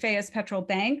as a Phaeus petrel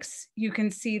banks, you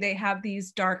can see they have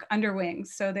these dark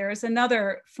underwings. So there's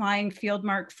another flying field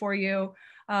mark for you.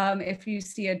 If you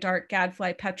see a dark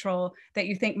gadfly petrel that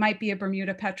you think might be a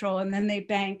Bermuda petrel, and then they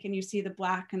bank and you see the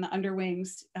black and the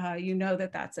underwings, you know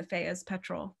that that's a Phaeus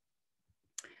petrel.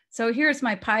 So here's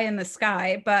my pie in the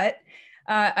sky, but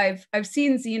I've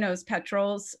seen Zeno's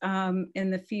petrels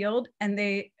in the field, and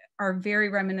they are very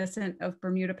reminiscent of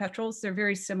Bermuda petrels. They're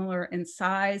very similar in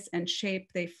size and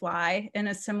shape. They fly in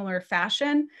a similar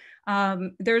fashion.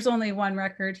 There's only one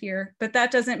record here, but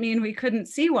that doesn't mean we couldn't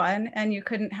see one and you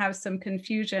couldn't have some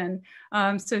confusion.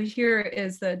 So here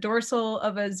is the dorsal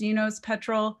of a Zeno's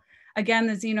petrel. Again,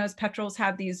 the Zeno's petrels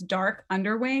have these dark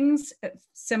underwings,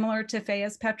 similar to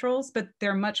Phaeus petrels, but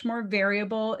they're much more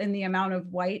variable in the amount of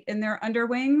white in their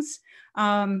underwings.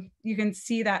 You can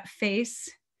see that face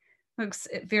looks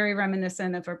very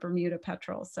reminiscent of a Bermuda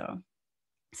petrel. So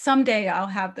someday I'll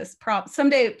have this problem.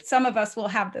 Someday some of us will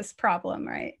have this problem,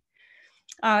 right?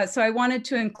 So I wanted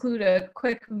to include a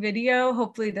quick video.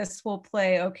 Hopefully this will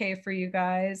play okay for you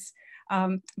guys.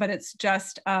 But it's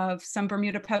just of some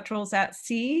Bermuda petrels at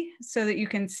sea so that you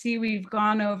can see we've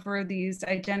gone over these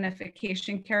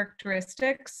identification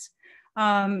characteristics.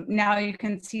 Now you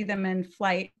can see them in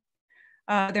flight.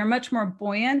 They're much more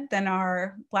buoyant than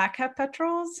our black-capped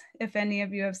petrels, if any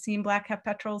of you have seen black-capped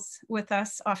petrels with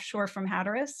us offshore from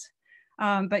Hatteras.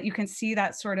 But you can see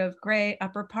that sort of gray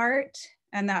upper part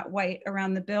and that white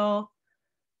around the bill.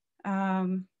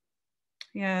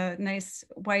 Yeah, nice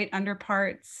white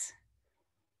underparts.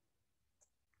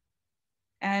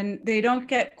 And they don't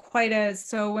get quite as,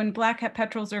 so when black-capped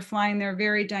petrels are flying, they're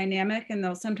very dynamic and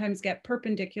they'll sometimes get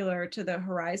perpendicular to the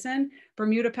horizon.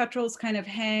 Bermuda petrels kind of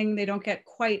hang, they don't get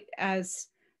quite as,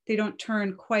 they don't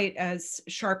turn quite as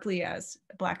sharply as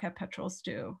black-capped petrels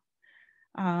do.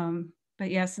 But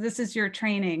yeah, so this is your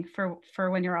training for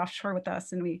when you're offshore with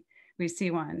us and we see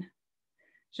one.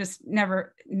 Just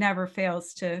never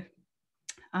fails to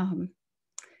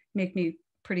make me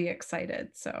pretty excited,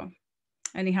 so.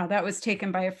 Anyhow, that was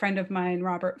taken by a friend of mine,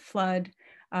 Robert Flood,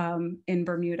 in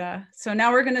Bermuda. So now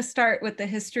we're going to start with the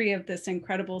history of this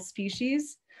incredible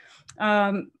species.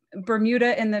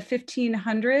 Bermuda in the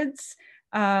 1500s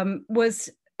was,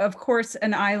 of course,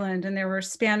 an island, and there were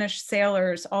Spanish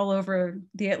sailors all over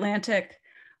the Atlantic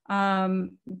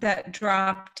that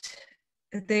dropped.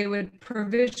 They would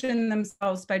provision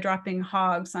themselves by dropping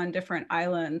hogs on different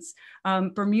islands.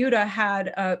 Bermuda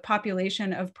had a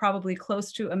population of probably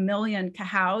close to 1 million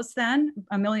Cahows then,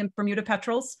 1 million Bermuda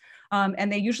petrels.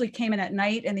 And they usually came in at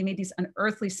night and they made these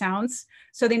unearthly sounds.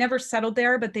 So they never settled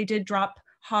there, but they did drop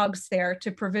hogs there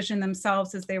to provision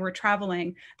themselves as they were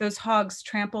traveling. Those hogs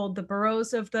trampled the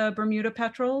burrows of the Bermuda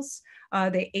petrels.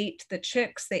 They ate the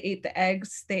chicks, they ate the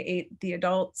eggs, they ate the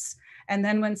adults. And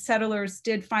then when settlers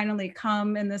did finally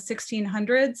come in the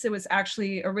 1600s, it was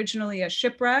actually originally a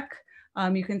shipwreck.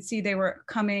 You can see they were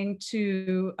coming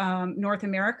to North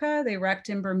America. They wrecked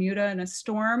in Bermuda in a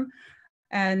storm.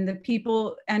 And the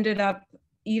people ended up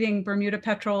eating Bermuda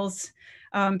petrels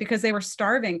because they were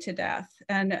starving to death.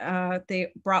 And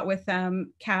they brought with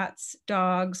them cats,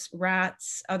 dogs,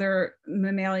 rats, other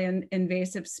mammalian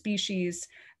invasive species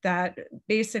that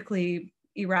basically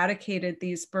eradicated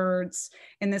these birds.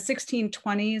 In the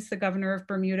 1620s, the governor of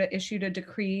Bermuda issued a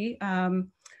decree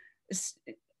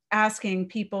asking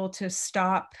people to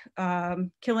stop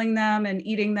killing them and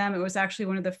eating them. It was actually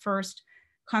one of the first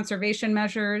conservation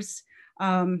measures.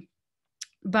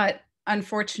 But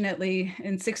unfortunately,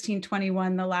 in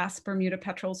 1621, the last Bermuda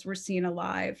petrels were seen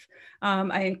alive.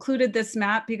 I included this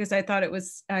map because I thought it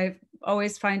was, I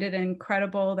always find it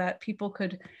incredible that people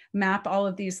could map all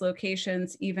of these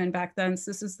locations even back then. So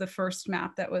this is the first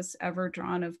map that was ever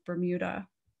drawn of Bermuda.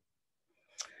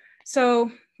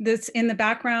 So this in the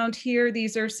background here,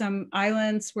 these are some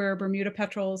islands where Bermuda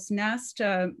petrels nest,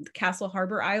 Castle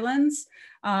Harbor Islands.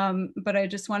 But I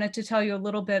just wanted to tell you a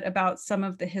little bit about some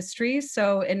of the history.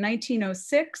 So in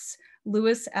 1906,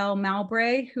 Lewis L.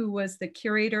 Mowbray, who was the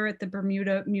curator at the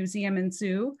Bermuda Museum and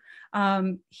Zoo,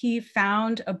 he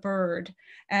found a bird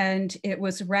and it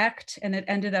was wrecked and it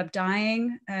ended up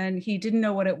dying and he didn't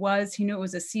know what it was. He knew it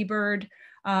was a seabird.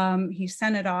 He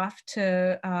sent it off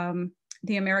to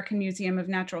the American Museum of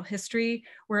Natural History,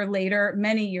 where later,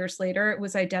 many years later, it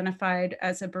was identified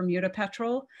as a Bermuda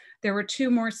petrel. There were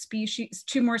two more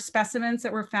specimens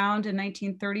that were found in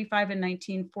 1935 and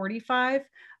 1945,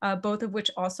 both of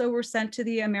which also were sent to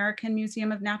the American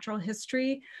Museum of Natural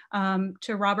History,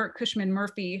 to Robert Cushman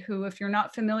Murphy, who, if you're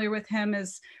not familiar with him,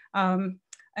 is an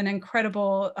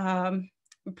incredible,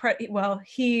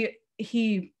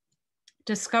 he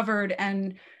discovered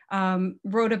and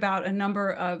wrote about a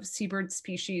number of seabird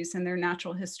species and their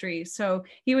natural history. So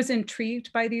he was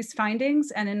intrigued by these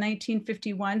findings, and in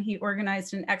 1951, he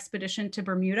organized an expedition to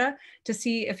Bermuda to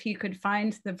see if he could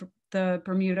find the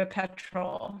Bermuda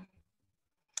petrel.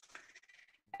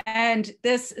 And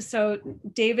so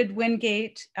David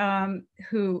Wingate,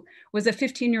 who was a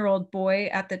 15-year-old boy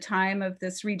at the time of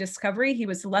this rediscovery, he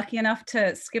was lucky enough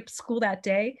to skip school that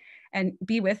day and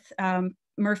be with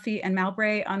Murphy and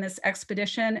Mowbray on this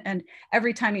expedition. And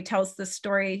every time he tells this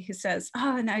story, he says,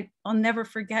 "Oh, and I'll never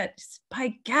forget,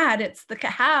 by gad, it's the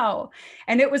Cahow."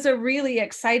 And it was a really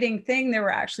exciting thing. There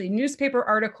were actually newspaper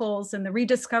articles, and the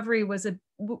rediscovery was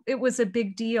a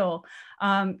big deal.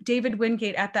 David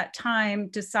Wingate at that time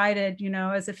decided,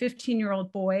 as a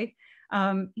 15-year-old boy,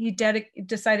 he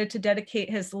decided to dedicate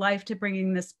his life to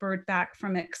bringing this bird back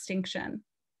from extinction.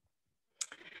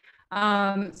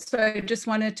 So I just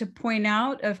wanted to point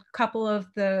out a couple of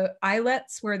the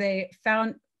islets where they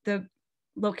found the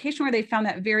location where they found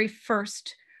that very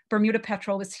first Bermuda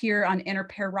petrel was here on Inner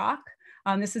Pair Rock.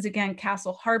 This is again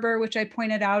Castle Harbor, which I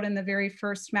pointed out in the very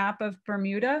first map of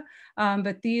Bermuda.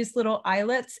 But these little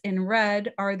islets in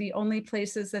red are the only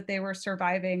places that they were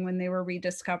surviving when they were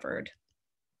rediscovered.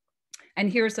 And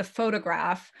here's a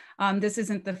photograph. This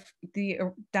isn't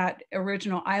that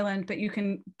original island, but you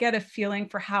can get a feeling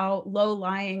for how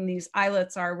low-lying these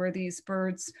islets are where these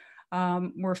birds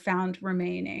were found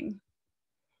remaining.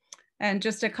 And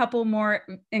just a couple more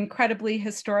incredibly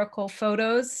historical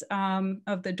photos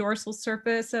of the dorsal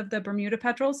surface of the Bermuda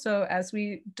petrel. So as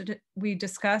we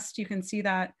discussed, you can see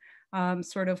that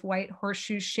sort of white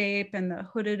horseshoe shape and the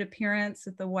hooded appearance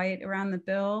of the white around the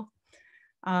bill.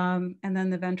 And then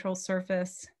the ventral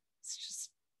surface. It's just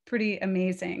pretty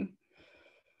amazing.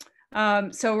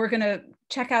 So we're going to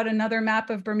check out another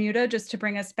map of Bermuda just to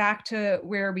bring us back to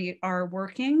where we are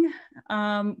working.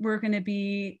 We're going to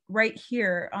be right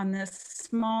here on this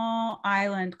small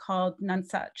island called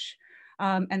Nonsuch.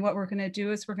 And what we're going to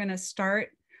do is we're going to start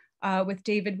with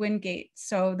David Wingate.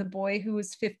 So the boy who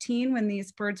was 15 when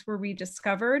these birds were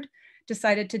rediscovered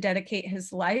decided to dedicate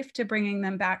his life to bringing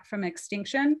them back from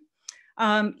extinction.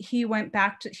 He went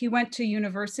to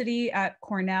university at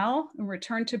Cornell and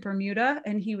returned to Bermuda,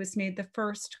 and he was made the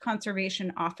first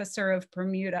conservation officer of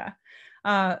Bermuda.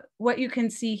 What you can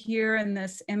see here in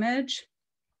this image,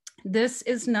 this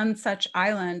is Nonsuch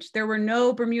Island. There were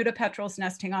no Bermuda petrels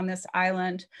nesting on this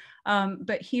island,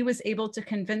 but he was able to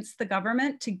convince the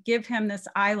government to give him this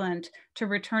island to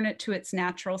return it to its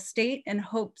natural state in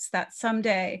hopes that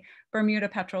someday Bermuda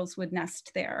petrels would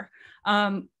nest there.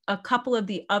 A couple of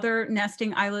the other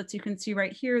nesting islets you can see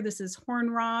right here. This is Horn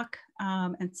Rock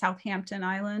and Southampton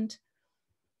Island.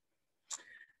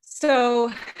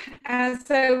 So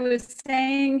as I was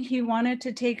saying, he wanted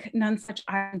to take Nonsuch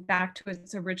Island back to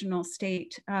its original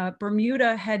state.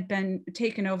 Bermuda had been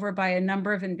taken over by a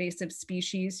number of invasive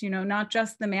species, not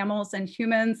just the mammals and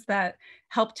humans that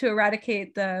helped to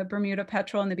eradicate the Bermuda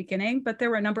petrel in the beginning, but there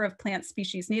were a number of plant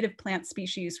species. Native plant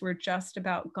species were just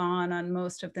about gone on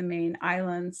most of the main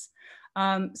islands.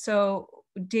 So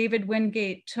David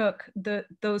Wingate took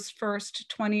those first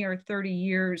 20 or 30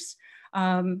 years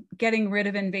getting rid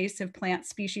of invasive plant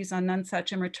species on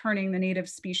Nonsuch and returning the native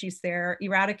species there,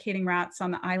 eradicating rats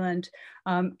on the island,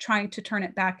 trying to turn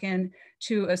it back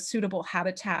into a suitable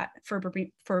habitat for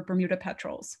Bermuda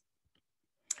petrels.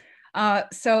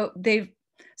 So they've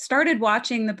started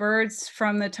watching the birds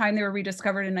from the time they were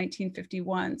rediscovered in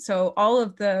 1951. So all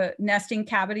of the nesting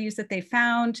cavities that they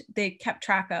found, they kept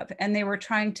track of, and they were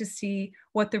trying to see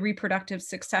what the reproductive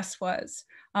success was.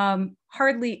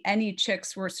 Hardly any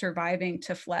chicks were surviving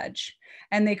to fledge,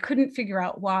 and they couldn't figure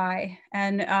out why.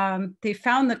 And they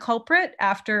found the culprit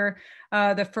after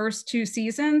the first 2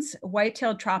 seasons,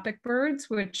 white-tailed tropic birds,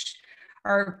 which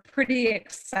are pretty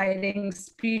exciting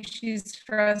species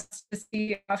for us to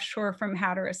see offshore from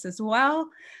Hatteras as well.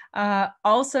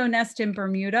 Also nest in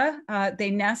Bermuda. They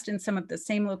nest in some of the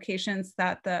same locations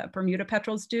that the Bermuda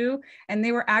petrels do. And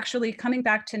they were actually coming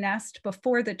back to nest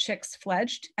before the chicks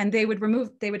fledged, and they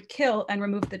would kill and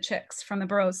remove the chicks from the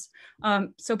burrows.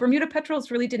 So Bermuda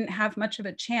petrels really didn't have much of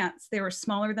a chance. They were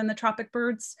smaller than the tropic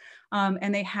birds,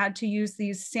 and they had to use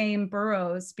these same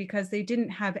burrows because they didn't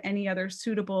have any other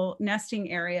suitable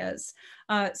nesting areas.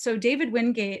 So David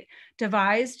Wingate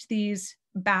devised these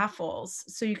baffles.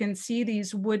 So you can see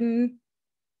these wooden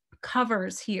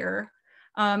covers here.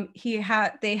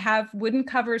 They have wooden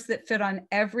covers that fit on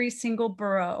every single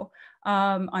burrow,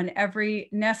 on every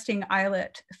nesting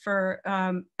islet for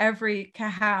every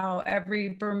Cahow, every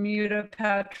Bermuda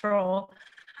petrel.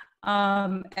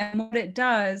 And what it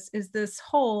does is this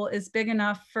hole is big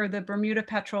enough for the Bermuda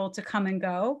petrel to come and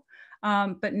go,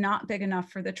 but not big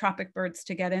enough for the tropic birds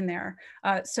to get in there.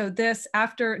 So this,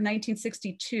 after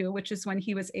 1962, which is when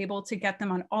he was able to get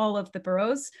them on all of the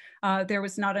burrows, there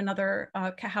was not another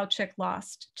Cahow chick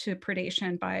lost to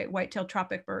predation by white-tailed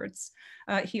tropic birds.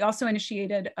 He also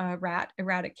initiated a rat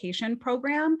eradication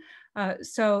program.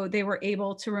 So they were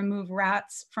able to remove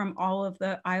rats from all of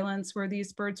the islands where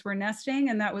these birds were nesting,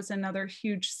 and that was another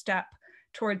huge step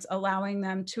towards allowing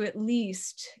them to at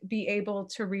least be able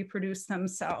to reproduce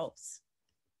themselves.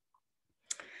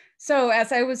 So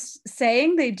as I was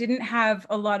saying, they didn't have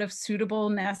a lot of suitable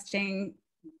nesting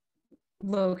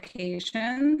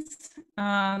locations.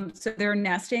 So they're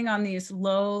nesting on these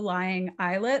low-lying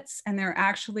islets, and they're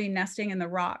actually nesting in the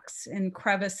rocks, in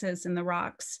crevices in the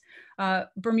rocks.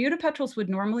 Bermuda petrels would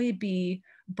normally be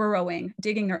burrowing,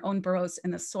 digging their own burrows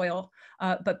in the soil.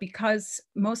 But because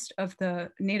most of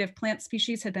the native plant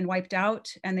species had been wiped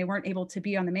out and they weren't able to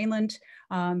be on the mainland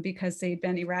because they'd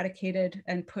been eradicated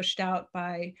and pushed out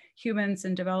by humans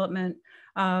and development,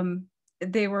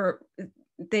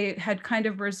 they had kind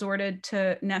of resorted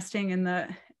to nesting in the,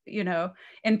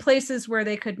 in places where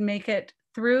they could make it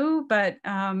through, but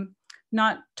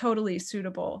not totally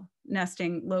suitable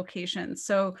nesting locations.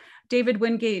 So David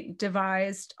Wingate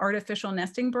devised artificial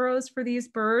nesting burrows for these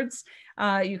birds.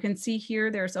 You can see here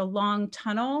there's a long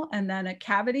tunnel and then a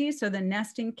cavity. So the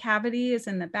nesting cavity is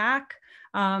in the back.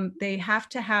 They have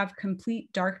to have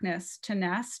complete darkness to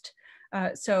nest.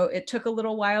 So it took a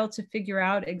little while to figure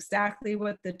out exactly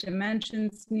what the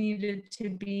dimensions needed to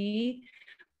be,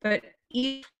 but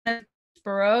each of the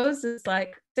burrows is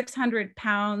like 600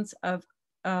 pounds of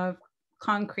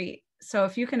concrete. So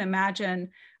if you can imagine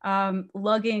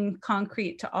lugging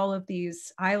concrete to all of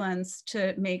these islands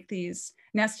to make these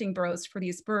nesting burrows for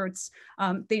these birds,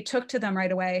 they took to them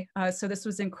right away. So this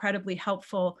was incredibly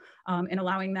helpful in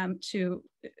allowing them to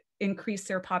increase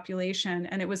their population.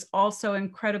 And it was also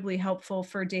incredibly helpful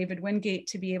for David Wingate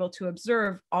to be able to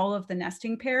observe all of the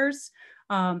nesting pairs,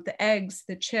 the eggs,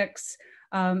 the chicks.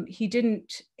 He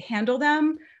didn't handle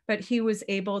them, but he was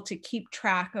able to keep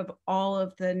track of all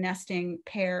of the nesting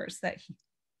pairs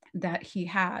that he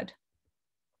had.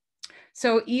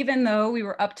 So even though we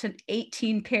were up to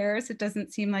 18 pairs, it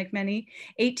doesn't seem like many,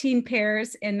 18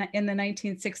 pairs in the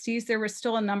 1960s, there were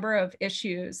still a number of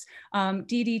issues.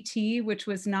 DDT, which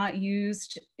was not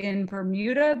used in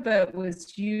Bermuda, but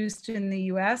was used in the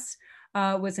US,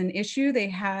 was an issue. They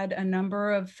had a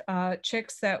number of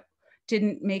chicks that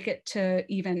didn't make it to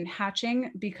even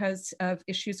hatching because of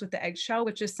issues with the eggshell,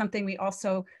 which is something we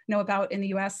also know about in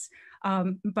the US.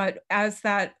 But as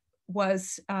that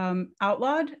was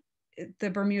outlawed, the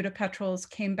Bermuda petrels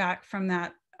came back from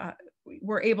that,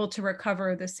 were able to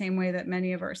recover the same way that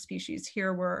many of our species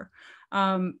here were.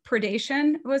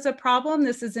 Predation was a problem.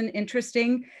 This is an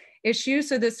interesting issue.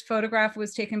 So this photograph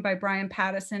was taken by Brian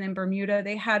Pattison in Bermuda.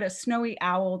 They had a snowy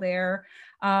owl there.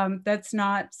 That's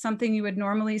not something you would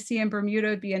normally see in Bermuda.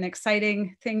 It'd be an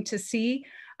exciting thing to see,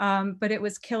 but it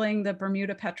was killing the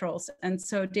Bermuda petrels. And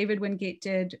so David Wingate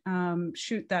did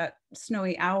shoot that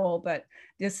snowy owl, but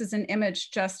this is an image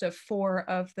just of 4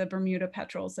 of the Bermuda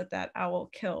petrels that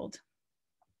owl killed.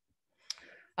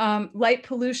 Light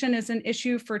pollution is an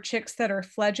issue for chicks that are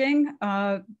fledging.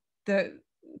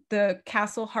 The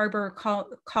Castle Harbor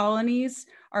colonies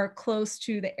are close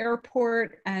to the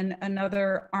airport and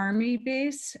another army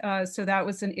base. So that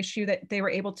was an issue that they were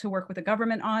able to work with the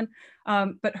government on.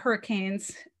 But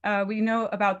hurricanes, we know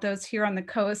about those here on the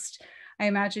coast. I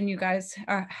imagine you guys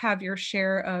have your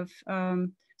share of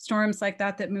storms like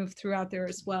that move throughout there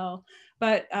as well.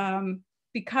 But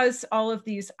because all of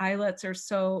these islets are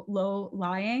so low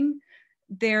lying,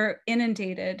 they're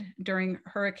inundated during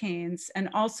hurricanes. And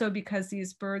also because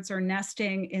these birds are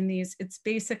nesting in these, it's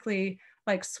basically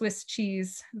like Swiss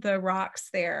cheese, the rocks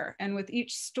there. And with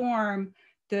each storm,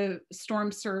 the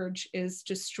storm surge is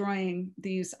destroying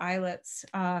these islets.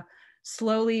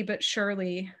 slowly but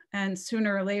surely, and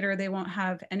sooner or later they won't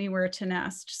have anywhere to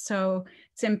nest. So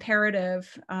it's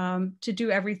imperative to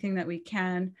do everything that we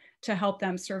can to help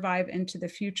them survive into the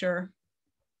future.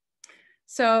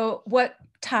 So what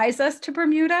ties us to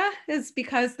Bermuda is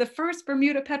because the first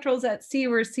Bermuda petrels at sea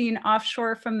were seen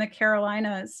offshore from the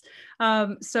Carolinas.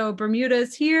 So Bermuda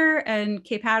is here and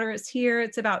Cape Hatteras here.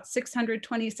 It's about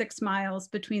 626 miles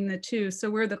between the two.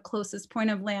 So we're the closest point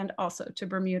of land also to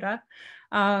Bermuda.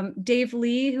 Dave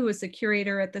Lee, who is the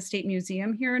curator at the State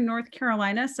Museum here in North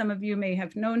Carolina, some of you may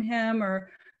have known him or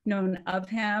known of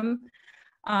him.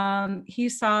 He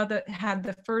had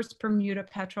the first Bermuda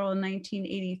petrel in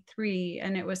 1983,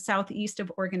 and it was southeast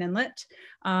of Oregon Inlet.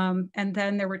 And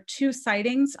then there were 2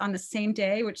 sightings on the same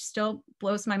day, which still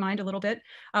blows my mind a little bit.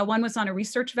 One was on a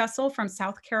research vessel from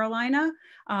South Carolina,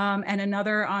 and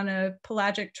another on a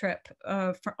pelagic trip,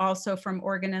 also from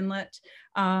Oregon Inlet,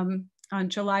 on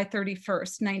July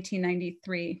 31st,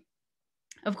 1993.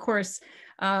 Of course,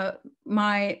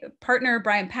 my partner,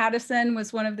 Brian Pattison,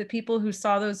 was one of the people who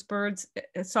saw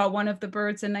one of the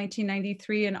birds in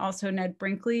 1993, and also Ned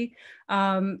Brinkley.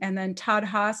 And then Todd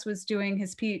Haas was doing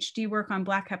his PhD work on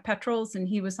black-cap petrels, and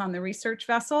he was on the research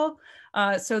vessel.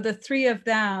 So the 3 of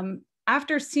them,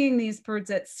 after seeing these birds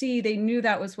at sea, they knew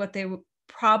that was what they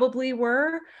probably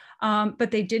were. But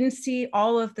they didn't see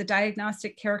all of the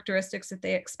diagnostic characteristics that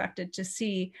they expected to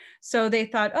see. So they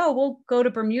thought, oh, we'll go to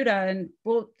Bermuda and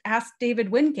we'll ask David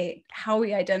Wingate how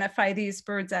we identify these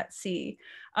birds at sea.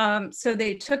 So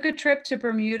they took a trip to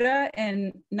Bermuda in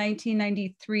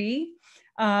 1993.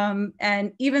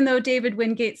 And even though David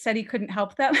Wingate said he couldn't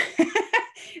help them,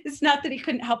 it's not that he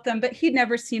couldn't help them, but he'd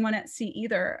never seen one at sea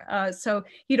either. So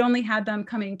he'd only had them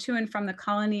coming to and from the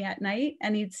colony at night,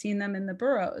 and he'd seen them in the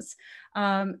burrows.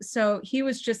 So he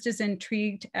was just as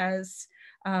intrigued as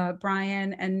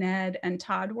Brian and Ned and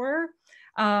Todd were.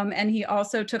 And he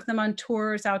also took them on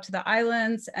tours out to the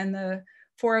islands, and the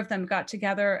 4 of them got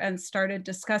together and started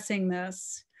discussing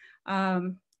this.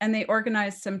 And they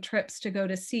organized some trips to go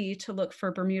to sea to look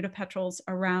for Bermuda petrels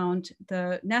around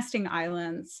the nesting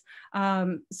islands.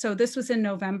 So this was in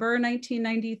November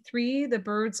 1993. The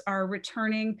birds are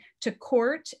returning to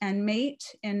court and mate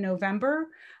in November.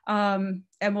 And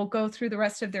we'll go through the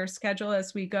rest of their schedule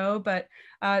as we go, but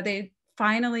they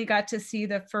finally got to see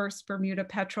the first Bermuda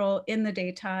petrel in the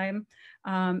daytime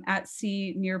at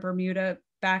sea near Bermuda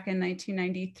back in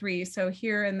 1993. So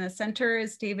here in the center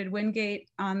is David Wingate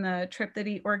on the trip that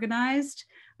he organized.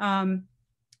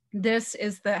 This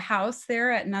is the house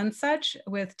there at Nonsuch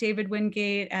with David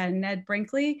Wingate and Ned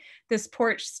Brinkley. This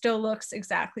porch still looks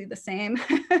exactly the same,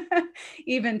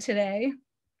 even today.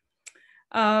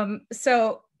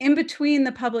 So in between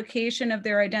the publication of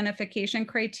their identification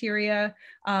criteria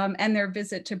and their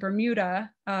visit to Bermuda,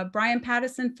 Brian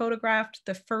Pattison photographed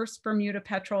the first Bermuda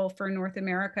petrel for North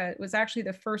America. It was actually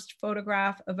the first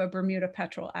photograph of a Bermuda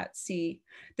petrel at sea.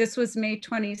 This was May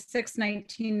 26,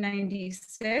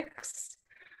 1996.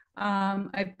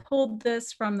 I pulled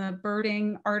this from the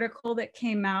birding article that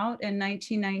came out in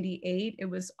 1998. It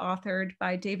was authored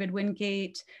by David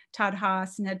Wingate, Todd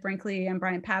Haas, Ned Brinkley, and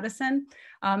Brian Pattison.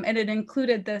 And it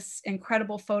included this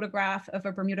incredible photograph of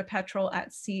a Bermuda petrel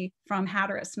at sea from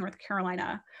Hatteras, North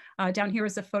Carolina. Down here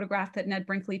is a photograph that Ned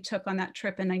Brinkley took on that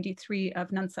trip in '93 of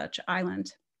Nonsuch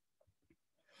Island.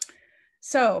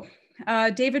 So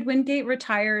David Wingate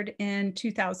retired in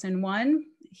 2001.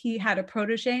 He had a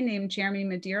protege named Jeremy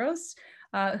Medeiros,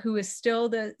 who is still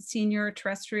the senior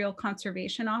terrestrial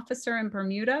conservation officer in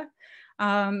Bermuda.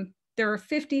 There were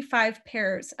 55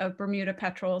 pairs of Bermuda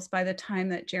petrels by the time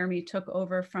that Jeremy took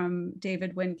over from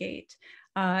David Wingate.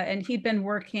 And he'd been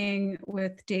working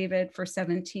with David for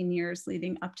 17 years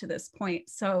leading up to this point.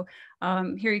 So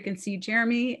here you can see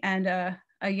Jeremy and a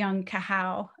young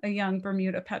Cahow, a young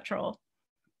Bermuda petrel.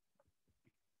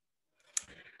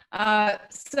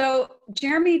 So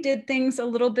Jeremy did things a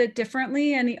little bit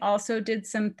differently, and he also did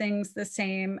some things the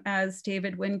same as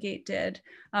David Wingate did.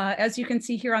 As you can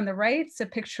see here on the right, it's a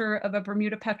picture of a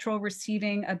Bermuda petrel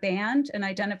receiving a band, an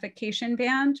identification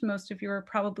band. Most of you are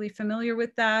probably familiar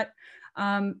with that.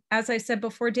 As I said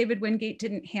before, David Wingate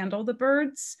didn't handle the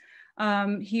birds.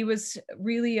 He was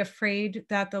really afraid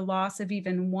that the loss of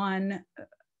even one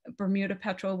Bermuda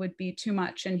petrel would be too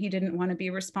much, and he didn't want to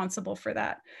be responsible for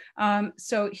that.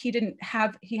 So he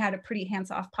had a pretty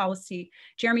hands-off policy.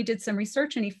 Jeremy did some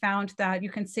research and he found that you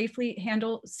can safely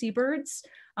handle seabirds.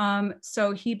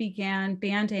 So he began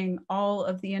banding all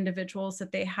of the individuals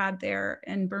that they had there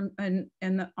in Bermuda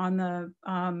and on the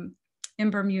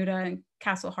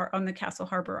Castle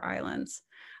Harbor Islands.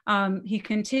 He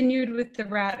continued with the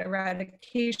rat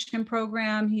eradication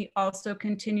program. He also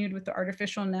continued with the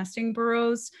artificial nesting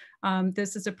burrows.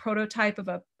 This is a prototype of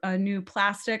a new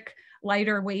plastic,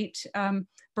 lighter weight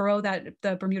burrow that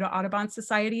the Bermuda Audubon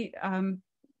Society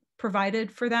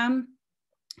provided for them.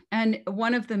 And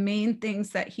one of the main things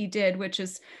that he did, which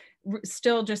is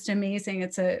still just amazing,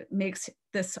 makes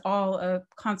this all a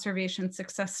conservation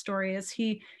success story, is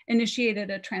he initiated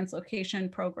a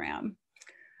translocation program.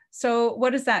 So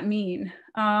what does that mean?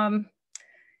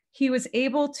 He was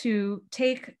able to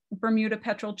take Bermuda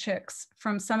petrel chicks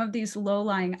from some of these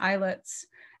low-lying islets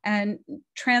and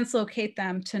translocate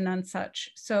them to Nonsuch.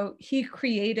 So he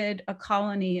created a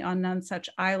colony on Nonsuch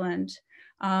Island,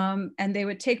 and they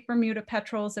would take Bermuda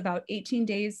petrels about 18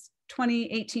 days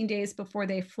before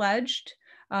they fledged,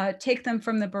 take them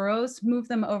from the burrows, move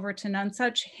them over to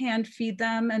Nonsuch, hand feed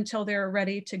them until they're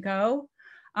ready to go.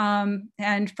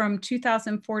 And from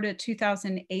 2004 to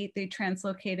 2008, they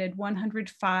translocated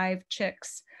 105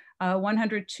 chicks.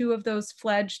 102 of those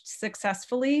fledged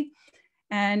successfully.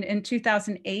 And in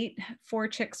 2008, 4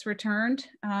 chicks returned,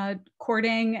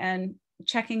 courting and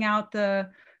checking out the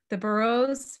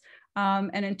burrows.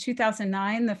 And in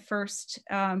 2009, the first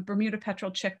Bermuda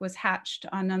petrel chick was hatched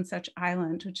on Nonsuch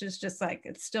Island, which is just like,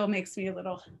 it still makes me a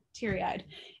little teary-eyed.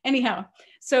 Anyhow,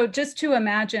 so just to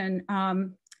imagine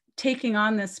taking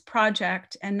on this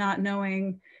project and not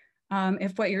knowing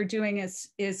if what you're doing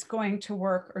is going to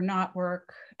work or not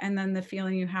work, and then the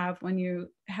feeling you have when you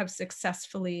have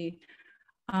successfully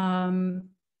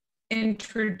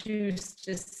introduced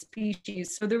a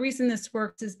species. So the reason this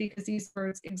works is because these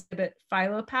birds exhibit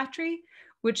philopatry,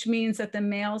 which means that the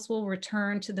males will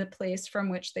return to the place from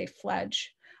which they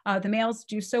fledge. The males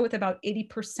do so with about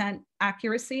 80%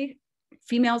 accuracy.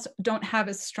 Females don't have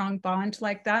a strong bond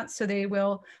like that, so they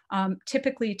will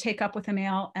typically take up with a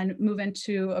male and move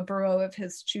into a burrow of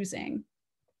his choosing.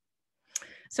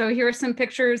 So here are some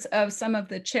pictures of some of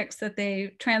the chicks that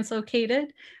they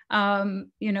translocated.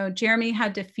 You know, Jeremy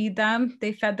had to feed them.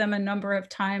 They fed them a number of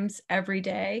times every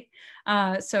day.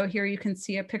 So here you can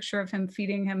see a picture of him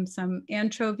feeding him some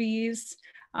anchovies,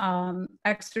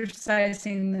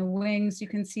 exercising the wings. You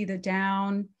can see the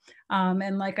down.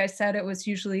 And like I said, it was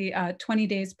usually 20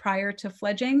 days prior to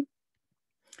fledging.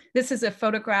 This is a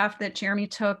photograph that Jeremy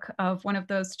took of one of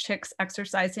those chicks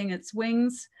exercising its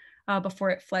wings before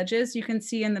it fledges. You can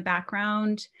see in the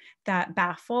background that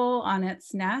baffle on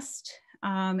its nest.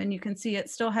 And you can see it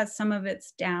still has some of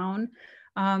its down.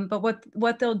 But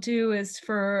what they'll do is,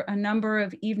 for a number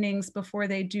of evenings before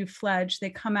they do fledge, they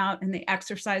come out and they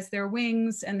exercise their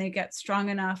wings and they get strong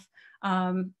enough.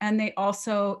 And they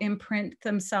also imprint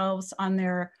themselves on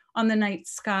the night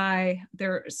sky.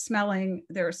 They're smelling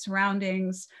their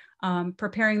surroundings,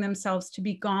 preparing themselves to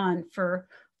be gone for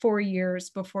 4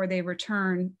 years before they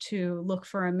return to look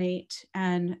for a mate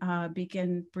and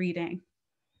begin breeding.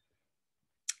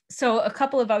 So a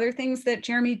couple of other things that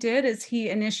Jeremy did is he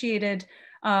initiated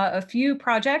a few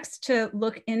projects to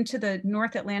look into the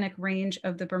North Atlantic range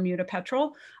of the Bermuda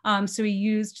petrel. So he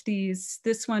used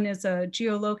this one is a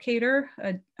geolocator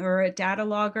or a data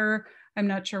logger. I'm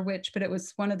not sure which, but it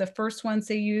was one of the first ones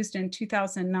they used in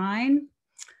 2009.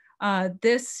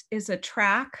 This is a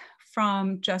track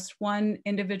from just one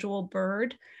individual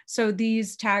bird. So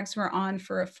these tags were on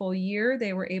for a full year.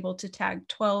 They were able to tag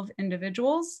 12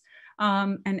 individuals.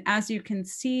 And as you can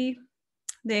see,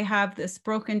 they have this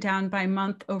broken down by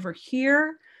month over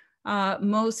here.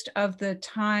 Most of the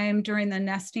time during the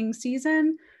nesting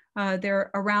season,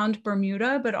 they're around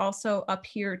Bermuda, but also up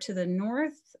here to the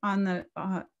north on the,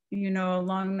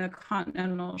 along the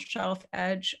continental shelf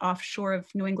edge offshore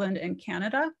of New England and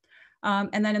Canada.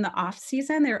 And then in the off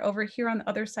season, they're over here on the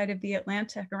other side of the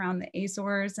Atlantic around the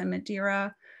Azores and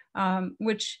Madeira,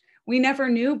 which we never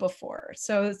knew before.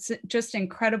 So it's just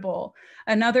incredible.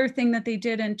 Another thing that they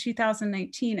did in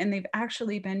 2019, and they've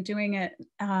actually been doing it,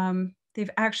 they've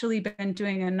actually been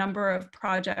doing a number of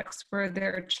projects where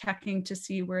they're checking to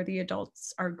see where the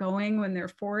adults are going when they're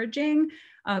foraging.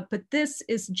 But this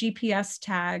is GPS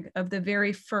tag of the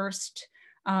very first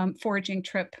foraging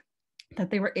trip that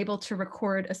they were able to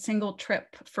record a single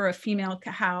trip for a female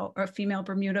Cahow or a female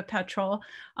Bermuda petrel.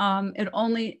 It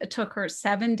only took her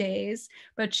 7 days,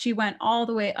 but she went all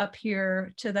the way up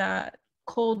here to the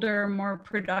colder, more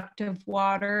productive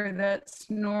water that's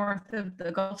north of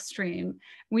the Gulf Stream.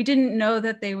 We didn't know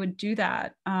that they would do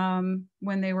that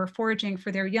when they were foraging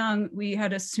for their young. We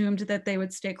had assumed that they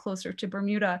would stay closer to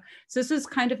Bermuda. So this was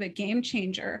kind of a game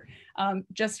changer,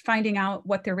 just finding out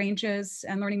what their range is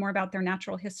and learning more about their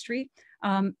natural history.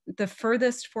 The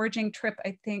furthest foraging trip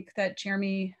I think that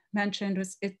Jeremy mentioned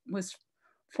was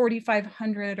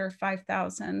 4,500 or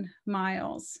 5,000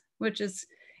 miles, which is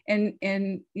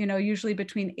in usually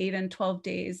between 8 and 12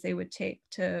 days they would take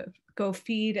to go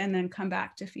feed and then come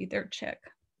back to feed their chick.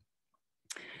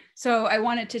 So I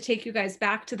wanted to take you guys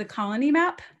back to the colony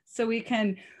map so we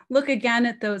can look again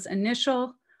at those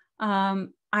initial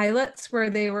islets where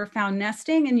they were found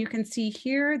nesting. And you can see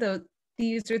here,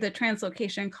 these are the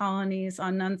translocation colonies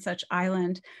on Nonsuch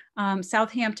Island.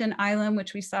 Southampton Island,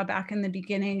 which we saw back in the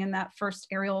beginning in that first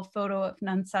aerial photo of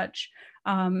Nonsuch,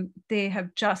 they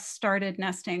have just started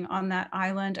nesting on that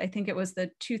island. I think it was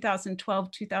the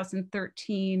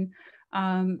 2012-2013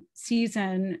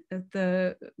 season.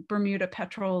 The Bermuda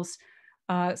petrels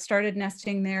started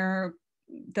nesting there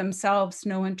themselves.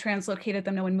 No one translocated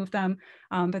them, no one moved them,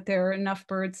 but there are enough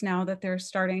birds now that they're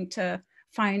starting to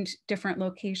find different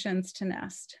locations to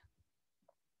nest.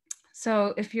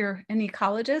 So if you're an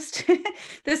ecologist,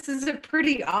 this is a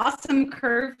pretty awesome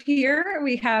curve here.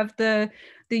 We have the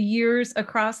years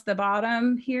across the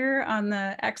bottom here on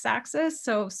the x-axis.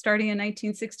 So starting in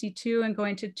 1962 and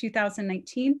going to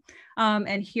 2019.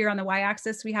 And here on the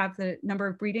y-axis, we have the number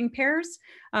of breeding pairs.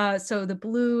 So the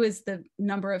blue is the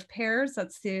number of pairs.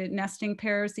 That's the nesting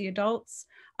pairs, the adults.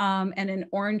 And in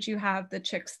orange, you have the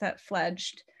chicks that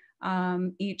fledged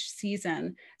each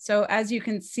season. So as you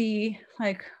can see,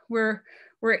 like we're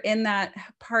in that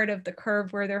part of the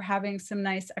curve where they're having some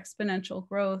nice exponential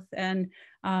growth. And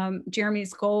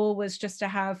Jeremy's goal was just to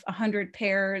have 100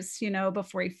 pairs,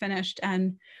 before he finished,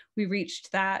 and we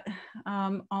reached that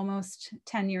almost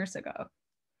 10 years ago.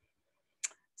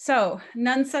 So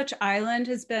Nonsuch Island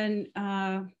has been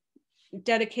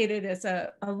dedicated as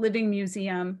a living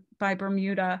museum by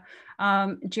Bermuda.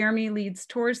 Jeremy leads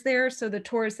tours there. So the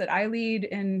tours that I lead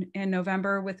in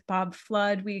November with Bob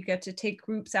Flood, we get to take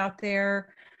groups out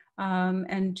there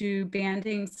and do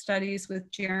banding studies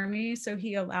with Jeremy. So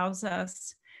he allows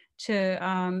us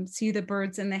to see the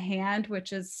birds in the hand,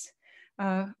 which is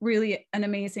really an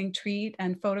amazing treat,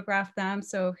 and photograph them.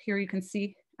 So here you can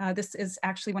see, this is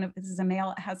actually this is a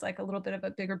male. It has like a little bit of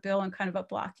a bigger bill and kind of a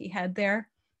blocky head there.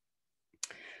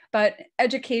 But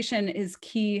education is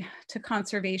key to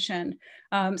conservation.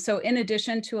 So in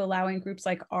addition to allowing groups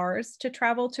like ours to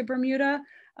travel to Bermuda,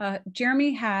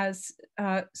 Jeremy has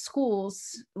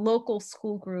schools, local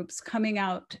school groups coming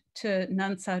out to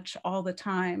Nonsuch all the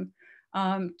time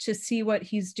to see what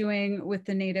he's doing with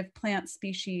the native plant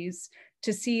species,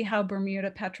 to see how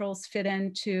Bermuda petrels fit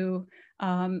into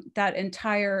that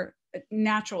entire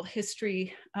natural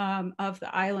history of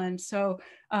the island. So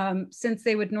since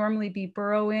they would normally be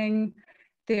burrowing,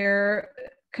 they're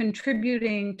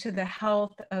contributing to the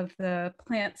health of the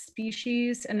plant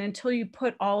species. And until you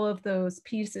put all of those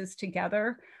pieces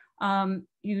together,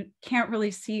 you can't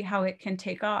really see how it can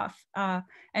take off.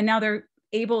 And now they're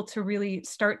able to really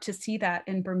start to see that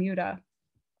in Bermuda.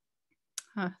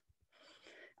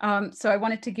 So I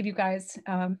wanted to give you guys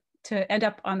to end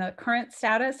up on the current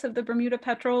status of the Bermuda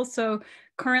petrels. So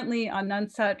currently on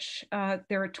Nonsuch,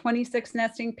 there are 26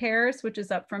 nesting pairs, which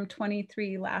is up from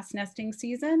 23 last nesting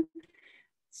season.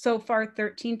 So far,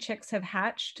 13 chicks have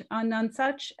hatched on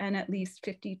Nonsuch and at least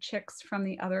 50 chicks from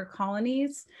the other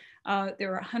colonies.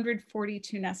 There are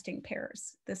 142 nesting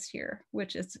pairs this year,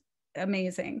 which is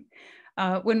amazing.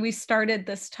 When we started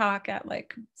this talk at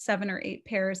like 7 or 8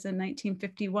 pairs in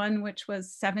 1951, which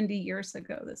was 70 years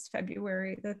ago this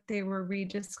February that they were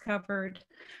rediscovered.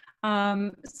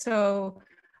 So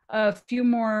a few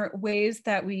more ways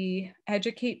that we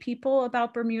educate people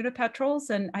about Bermuda petrels,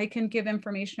 and I can give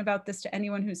information about this to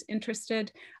anyone who's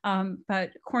interested,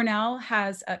 but Cornell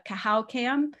has a Cahow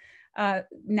cam.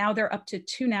 Now they're up to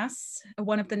 2 nests.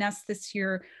 One of the nests this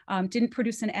year didn't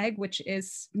produce an egg, which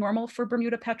is normal for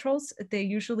Bermuda petrels. They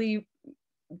usually,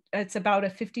 it's about a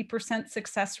 50%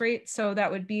 success rate. So that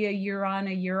would be a year on,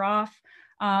 a year off.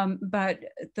 But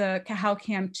the Cahow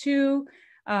Cam 2,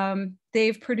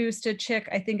 they've produced a chick,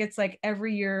 I think it's like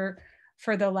every year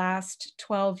for the last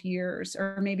 12 years,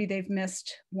 or maybe they've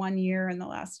missed 1 year in the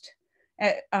last,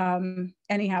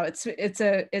 anyhow,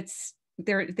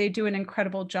 they do an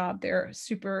incredible job. They're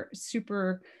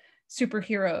superheroes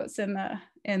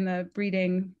in the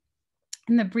breeding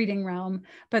realm.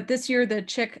 But this year the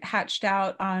chick hatched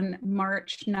out on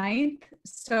March 9th.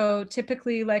 So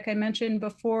typically, like I mentioned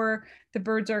before, the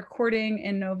birds are courting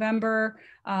in November.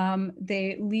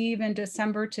 They leave in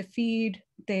December to feed.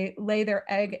 They lay their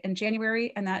egg in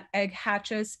January, and that egg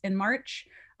hatches in March.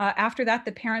 After that,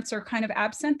 the parents are kind of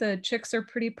absent. The chicks are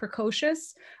pretty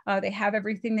precocious. They have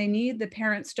everything they need. The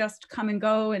parents just come and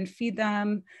go and feed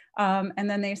them. And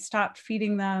then they stop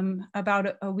feeding them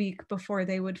about a week before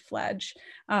they would fledge.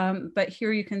 But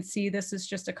here you can see this is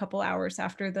just a couple hours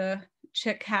after the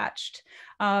chick hatched.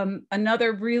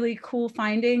 Another really cool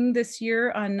finding this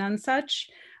year on Nonesuch,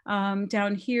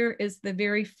 down here is the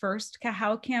very first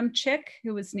Cahow cam chick,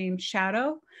 who was named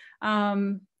Shadow.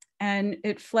 And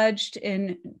it fledged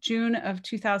in June of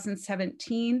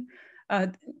 2017.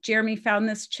 Jeremy found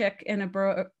this chick in a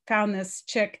burrow, found this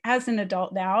chick as an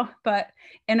adult now, but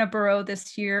in a burrow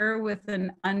this year with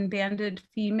an unbanded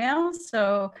female.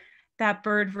 So that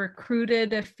bird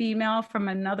recruited a female from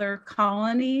another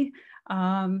colony,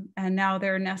 and now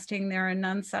they're nesting there in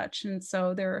Nonesuch. And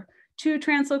so there are 2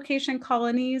 translocation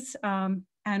colonies, and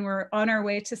we're on our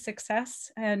way to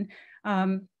success. And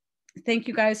thank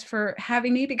you guys for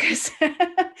having me, because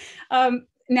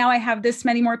now I have this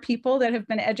many more people that have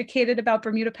been educated about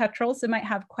Bermuda petrels and might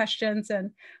have questions,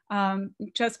 and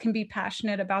just can be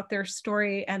passionate about their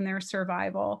story and their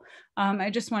survival. I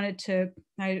just wanted to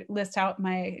list out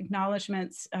my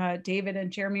acknowledgements. David and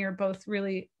Jeremy are both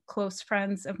really close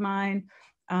friends of mine.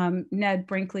 Ned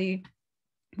Brinkley,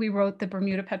 we wrote the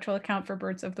Bermuda Petrel account for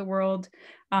Birds of the World.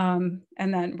 And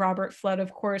then Robert Flood,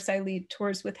 of course, I lead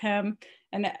tours with him,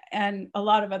 and a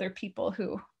lot of other people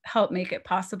who help make it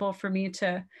possible for me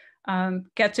to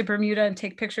get to Bermuda and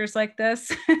take pictures like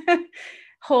this,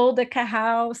 hold a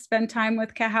Cahow, spend time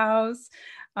with Cahows.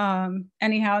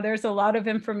 Anyhow, there's a lot of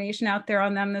information out there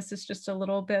on them. This is just a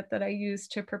little bit that I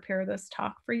used to prepare this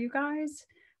talk for you guys.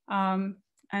 And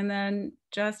then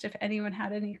just if anyone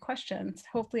had any questions,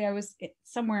 hopefully I was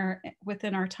somewhere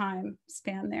within our time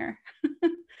span there.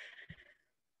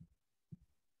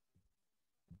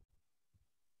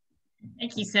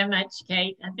 Thank you so much,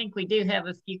 Kate. I think we do have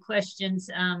a few questions.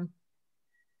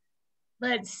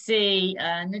 Let's see,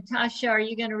 Natasha, are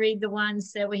you going to read the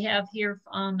ones that we have here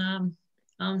on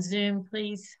Zoom,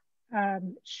 please?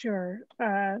 Sure.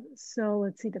 So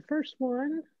let's see, the first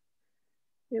one,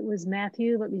 it was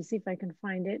Matthew. Let me see if I can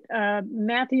find it.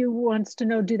 Matthew wants to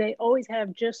know, do they always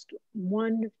have just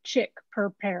 1 chick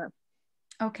per pair?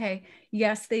 Okay,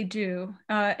 yes, they do.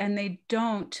 And they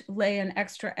don't lay an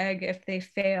extra egg if they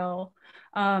fail.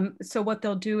 So what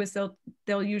they'll do is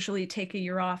they'll usually take a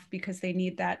year off, because they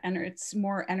need that, and it's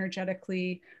more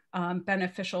energetically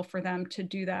beneficial for them to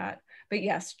do that. But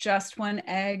yes, just 1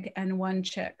 egg and 1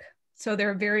 chick. So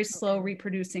they're a very slow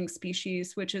reproducing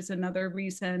species, which is another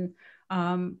reason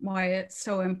why it's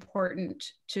so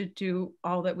important to do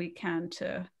all that we can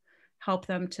to help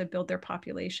them to build their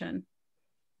population.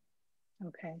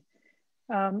 Okay.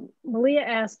 Malia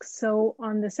asks, so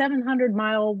on the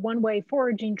 700-mile one-way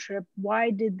foraging trip, why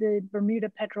did the Bermuda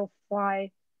petrel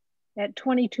fly at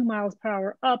 22 miles per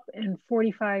hour up and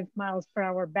 45 miles per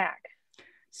hour back?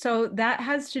 So that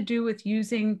has to do with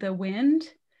using the wind.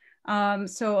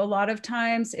 So a lot of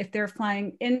times if they're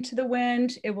flying into the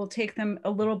wind, it will take them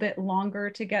a little bit longer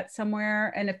to get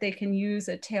somewhere. And if they can use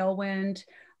a tailwind,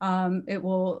 it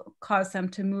will cause them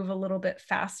to move a little bit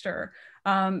faster.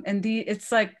 And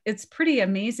it's pretty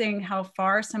amazing how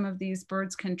far some of these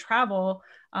birds can travel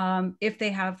if they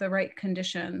have the right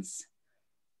conditions.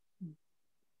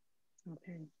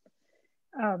 Okay.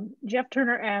 Jeff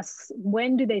Turner asks,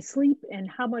 when do they sleep and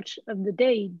how much of the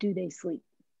day do they sleep?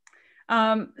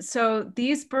 So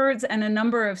these birds and a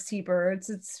number of seabirds,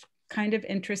 it's kind of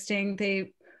interesting.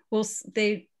 They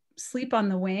sleep on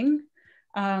the wing.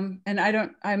 And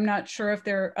I'm not sure if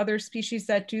there are other species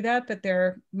that do that, but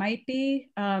there might be.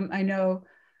 I know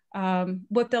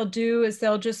what they'll do is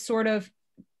they'll just sort of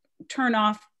turn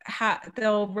off,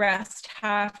 they'll rest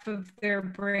half of their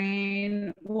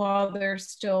brain while they're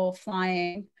still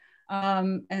flying.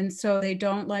 And so they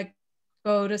don't like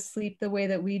go to sleep the way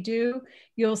that we do.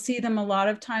 You'll see them a lot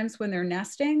of times when they're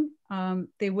nesting.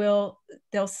 They'll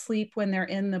sleep when they're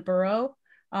in the burrow.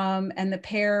 And the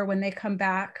pair, when they come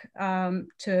back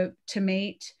to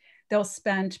mate, they'll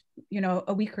spend,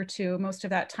 a week or 2. Most of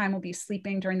that time will be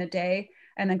sleeping during the day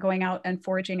and then going out and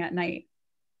foraging at night.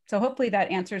 So hopefully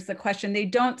that answers the question. They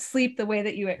don't sleep the way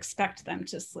that you expect them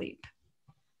to sleep.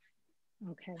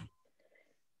 Okay.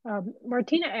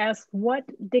 Martina asks, what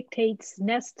dictates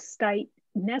nest site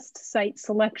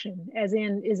selection? As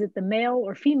in, is it the male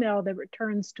or female that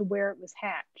returns to where it was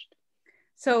hatched?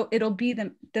 So it'll be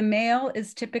the male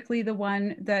is typically the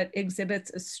one that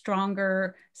exhibits a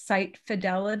stronger site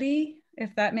fidelity,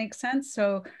 if that makes sense.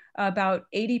 So about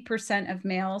 80% of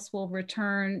males will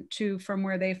return from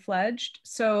where they fledged.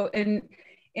 So in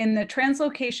the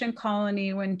translocation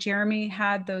colony, when Jeremy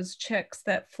had those chicks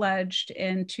that fledged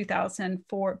in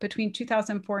 2004, between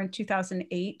 2004 and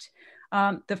 2008,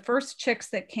 the first chicks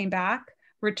that came back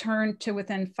returned to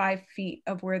within 5 feet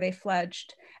of where they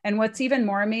fledged. And what's even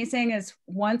more amazing is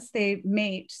once they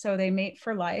mate, so they mate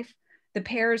for life, the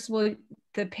pairs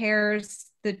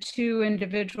the two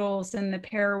individuals in the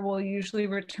pair will usually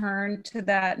return to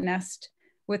that nest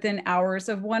within hours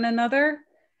of one another.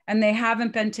 And they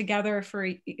haven't been together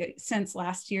since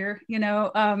last year.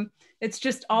 It's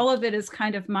just, all of it is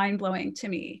kind of mind blowing to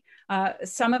me.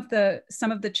 Some of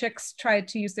the chicks tried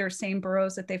to use their same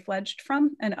burrows that they fledged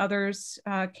from, and others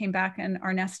came back and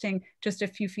are nesting just a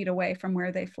few feet away from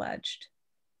where they fledged.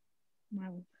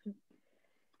 Wow.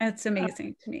 It's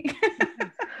amazing to me.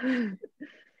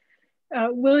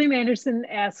 William Anderson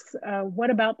asks,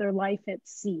 what about their life at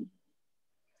sea?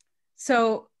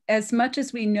 So as much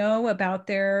as we know about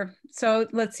so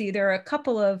let's see, there are a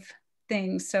couple of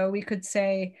things. So we could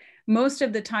say most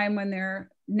of the time when they're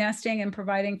nesting and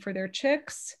providing for their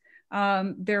chicks,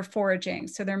 they're foraging.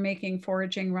 So they're making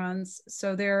foraging runs.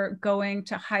 So they're going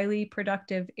to highly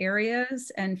productive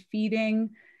areas and feeding,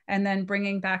 and then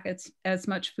bringing back as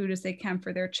much food as they can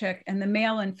for their chick. And the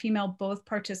male and female both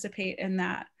participate in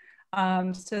that.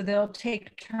 So they'll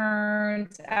take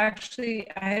turns.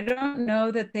 Actually, I don't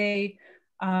know that they,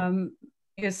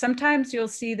 sometimes you'll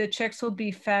see the chicks will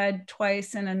be fed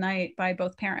twice in a night by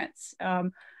both parents.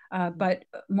 But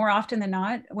more often than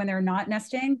not, when they're not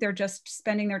nesting, they're just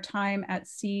spending their time at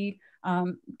sea,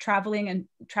 traveling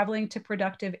to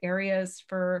productive areas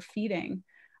for feeding.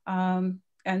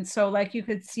 And so like you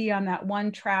could see on that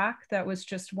one track, that was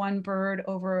just one bird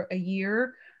over a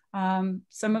year.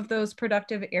 Some of those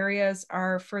productive areas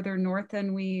are further north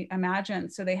than we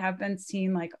imagined. So they have been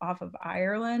seen like off of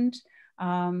Ireland,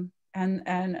 and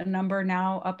a number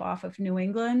now up off of New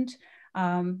England.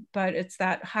 But it's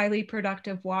that highly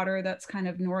productive water that's kind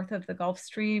of north of the Gulf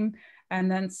Stream.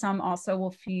 And then some also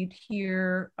will feed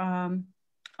here on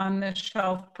the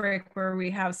shelf break, where we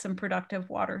have some productive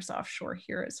waters offshore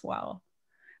here as well.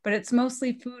 But it's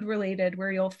mostly food related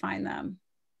where you'll find them.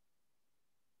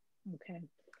 Okay.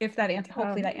 If that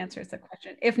hopefully that answers the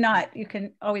question. If not, you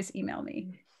can always email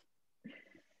me.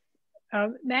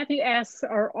 Matthew asks,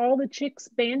 are all the chicks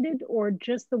banded or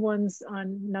just the ones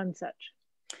on Nonesuch?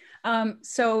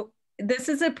 So this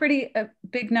is a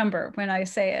big number when I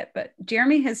say it, but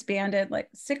Jeremy has banded like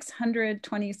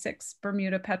 626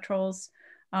 Bermuda petrels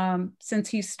since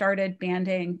he started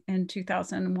banding in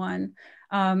 2001.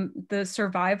 The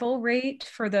survival rate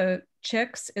for the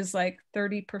chicks is like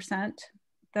 30%,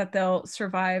 that they'll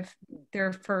survive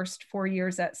their first 4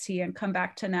 years at sea and come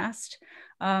back to nest.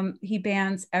 He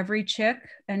bands every chick,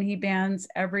 and he bands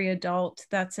every adult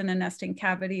that's in a nesting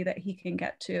cavity that he can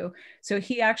get to. So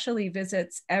he actually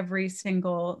visits every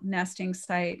single nesting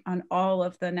site on all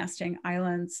of the nesting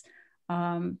islands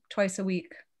twice a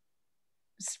week.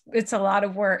 It's a lot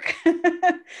of work,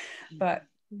 but.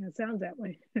 Yeah, it sounds that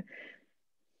way.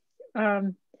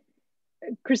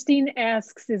 Christine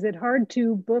asks, is it hard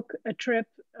to book a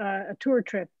tour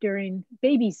trip during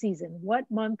baby season? What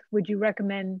month would you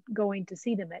recommend going to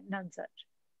see them at Nonesuch?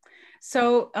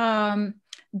 So I'm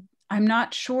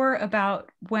not sure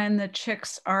about when the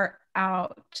chicks are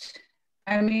out.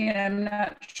 I mean, I'm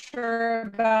not sure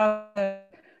about the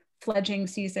fledging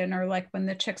season or like when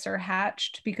the chicks are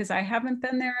hatched, because I haven't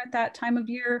been there at that time of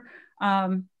year.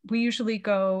 We usually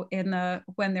go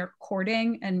when they're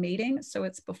courting and mating. So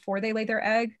it's before they lay their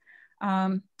egg.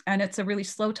 And it's a really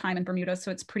slow time in Bermuda.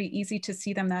 So it's pretty easy to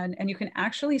see them then. And you can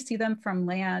actually see them from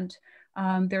land.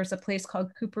 There's a place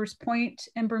called Cooper's Point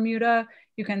in Bermuda.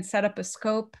 You can set up a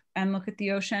scope and look at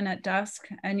the ocean at dusk,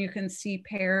 and you can see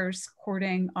pairs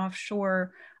courting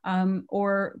offshore,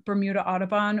 or Bermuda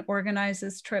Audubon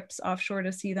organizes trips offshore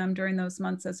to see them during those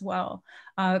months as well,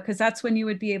 because that's when you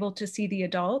would be able to see the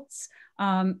adults.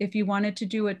 If you wanted to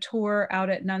do a tour out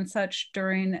at Nonesuch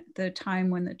during the time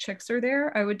when the chicks are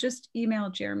there, I would just email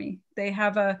Jeremy. They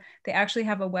actually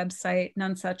have a website,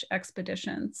 Nonesuch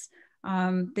Expeditions,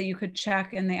 that you could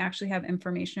check, and they actually have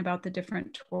information about the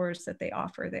different tours that they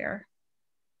offer there.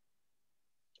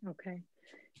 Okay.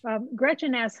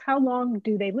 Gretchen asks, how long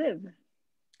do they live?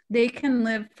 They can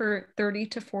live for 30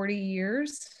 to 40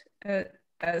 years,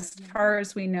 as far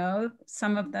as we know.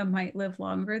 Some of them might live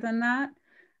longer than that.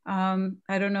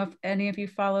 I don't know if any of you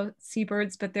follow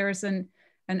seabirds, but there's an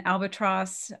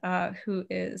albatross who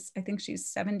is, I think she's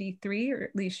 73, or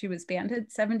at least she was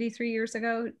banded 73 years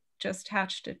ago, just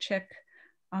hatched a chick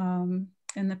in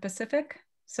the Pacific.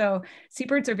 So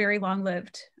seabirds are very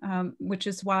long-lived, which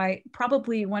is why,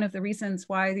 probably one of the reasons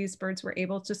why these birds were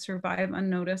able to survive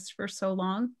unnoticed for so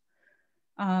long,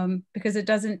 because it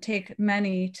doesn't take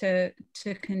many to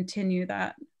continue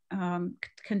that,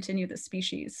 continue the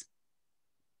species.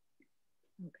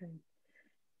 Okay.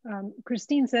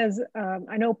 Christine says,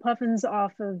 I know puffins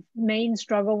off of Maine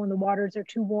struggle when the waters are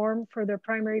too warm for their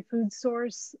primary food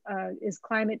source. Is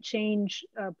climate change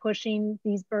pushing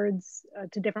these birds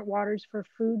to different waters for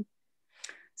food?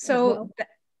 So,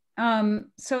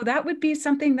 so that would be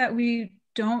something that we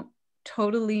don't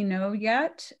totally know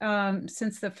yet.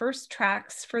 Since the first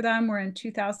tracks for them were in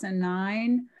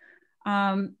 2009,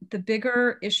 the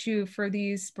bigger issue for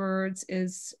these birds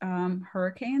is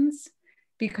hurricanes,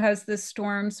 because the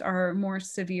storms are more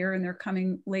severe and they're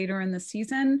coming later in the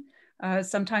season.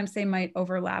 Sometimes they might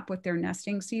overlap with their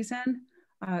nesting season.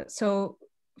 So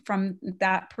from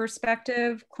that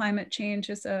perspective, climate change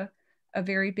is a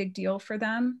very big deal for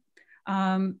them.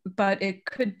 But it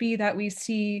could be that we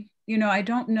see, you know, I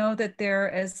don't know that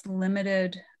they're as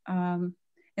limited in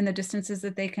the distances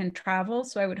that they can travel.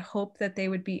 So I would hope that they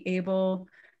would be able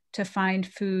to find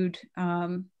food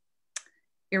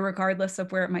irregardless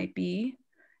of where it might be.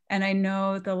 And I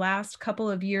know the last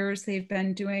couple of years, they've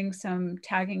been doing some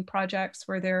tagging projects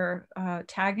where they're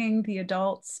tagging the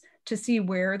adults to see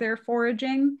where they're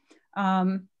foraging.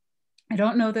 I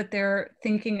don't know that they're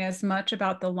thinking as much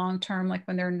about the long term, like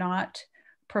when they're not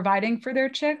providing for their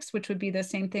chicks, which would be the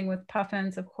same thing with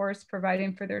puffins, of course,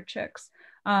 providing for their chicks.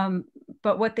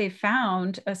 But what they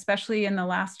found, especially in the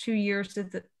last 2 years,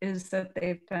 is that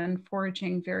they've been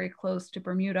foraging very close to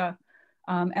Bermuda.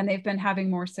 And they've been having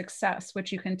more success,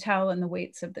 which you can tell in the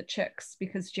weights of the chicks,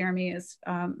 because Jeremy is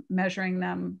measuring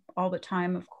them all the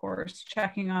time, of course,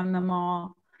 checking on them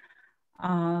all.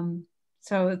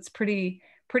 So it's pretty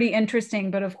interesting.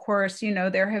 But of course, you know,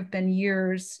 there have been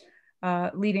years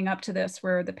leading up to this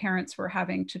where the parents were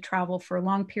having to travel for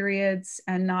long periods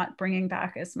and not bringing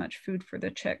back as much food for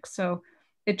the chicks. So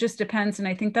it just depends. And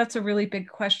I think that's a really big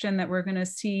question that we're going to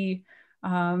see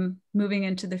moving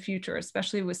into the future,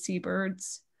 especially with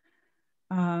seabirds,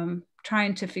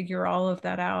 trying to figure all of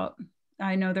that out.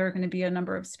 I know there are going to be a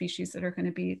number of species that are going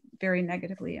to be very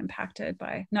negatively impacted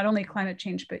by not only climate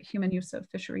change, but human use of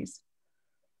fisheries.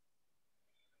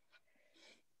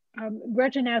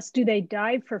 Gretchen asks, do they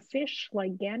dive for fish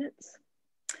like gannets?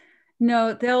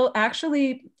 No, they'll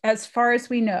actually, as far as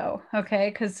we know, okay,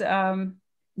 because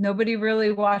nobody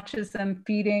really watches them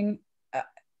feeding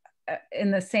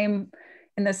in the same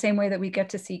way that we get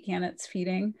to see gannets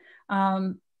feeding.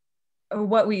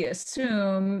 What we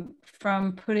assume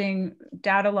from putting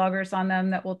data loggers on them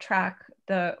that will track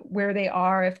where they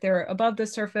are, if they're above the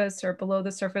surface or below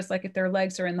the surface, like if their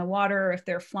legs are in the water or if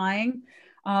they're flying.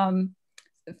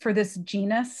 For this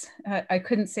genus, I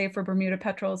couldn't say for Bermuda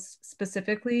petrels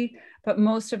specifically, but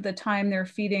most of the time they're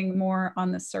feeding more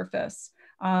on the surface.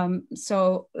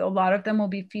 So a lot of them will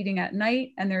be feeding at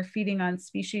night, and they're feeding on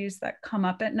species that come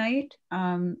up at night,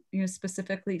 you know,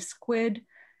 specifically squid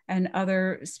and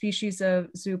other species of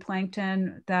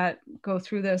zooplankton that go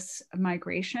through this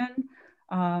migration.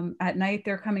 At night,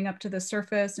 they're coming up to the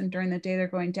surface, and during the day, they're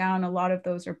going down. A lot of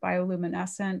those are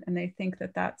bioluminescent, and they think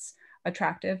that that's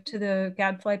attractive to the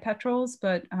gadfly petrels.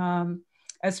 But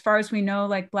as far as we know,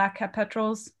 like black-cap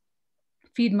petrels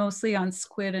feed mostly on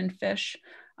squid and fish,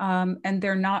 and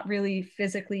they're not really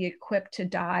physically equipped to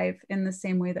dive in the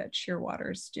same way that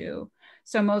shearwaters do.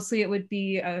 So mostly it would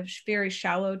be a very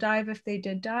shallow dive if they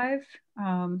did dive.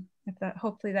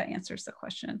 Hopefully that answers the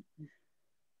question.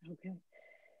 Okay.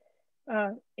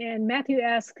 And Matthew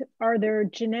asks, are there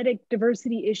genetic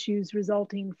diversity issues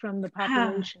resulting from the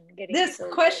population getting this so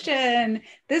question?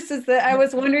 I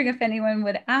was wondering if anyone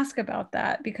would ask about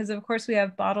that, because of course we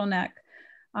have bottleneck.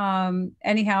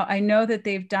 Anyhow, I know that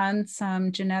they've done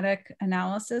some genetic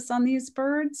analysis on these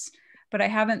birds, but I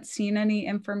haven't seen any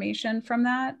information from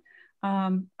that.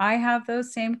 I have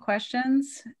those same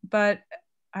questions, but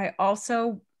I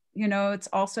also, you know, it's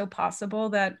also possible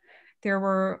that there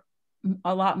were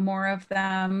a lot more of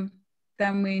them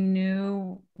than we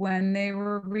knew when they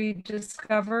were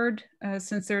rediscovered.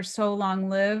 Since they're so long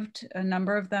lived, a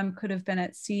number of them could have been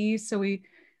at sea. So we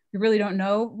really don't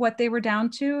know what they were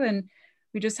down to. And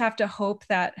we just have to hope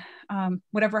that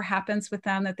whatever happens with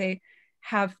them, that they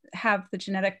have the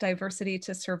genetic diversity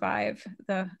to survive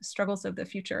the struggles of the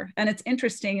future. And it's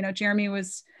interesting, you know, Jeremy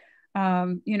was,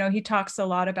 you know, he talks a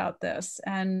lot about this.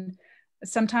 And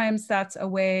sometimes that's a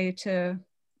way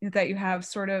that you have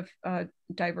sort of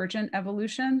divergent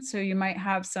evolution. So you might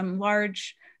have some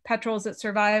large petrels that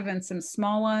survive and some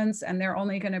small ones, and they're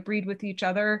only going to breed with each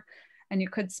other. And you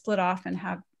could split off and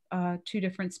have two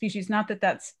different species. Not that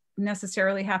that's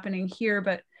necessarily happening here,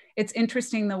 but it's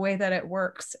interesting the way that it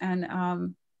works.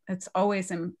 And it's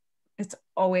always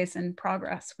in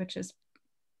progress, which is,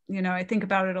 you know, I think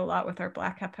about it a lot with our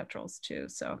black-cap petrels too.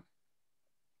 So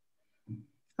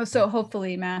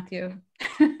hopefully, Matthew.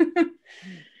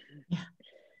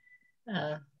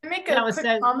 Make a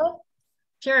quick comment?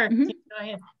 Sure, go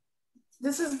ahead.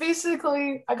 This is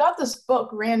basically, I got this book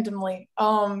randomly.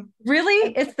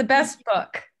 Really? It's the best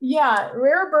book. Yeah,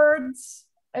 Rare Birds,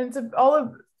 and it's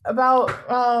all about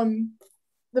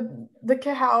the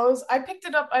Cahows. I picked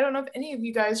it up. I don't know if any of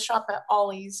you guys shop at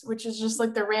Ollie's, which is just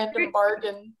like the random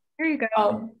bargain. Here you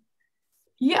go.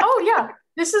 Yeah. Oh yeah.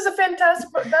 This is a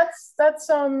fantastic book. That's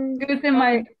it was in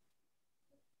my.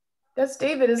 That's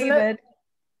David, isn't it?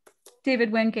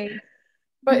 David Wingate.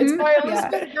 But it's by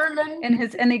Elizabeth Gurman.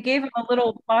 And they gave him a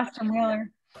little Boston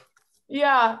Whaler.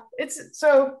 Yeah,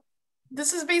 so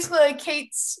this is basically like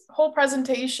Kate's whole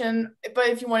presentation, but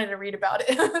if you wanted to read about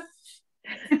it.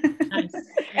 Nice.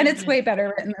 And it's way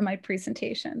better written than my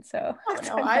presentation. So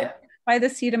I by the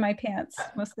seat of my pants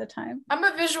most of the time. I'm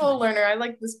a visual learner. I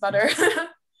like this better.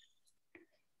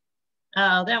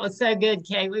 Oh, that was so good,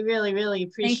 Kay. We really, really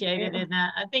appreciate it. And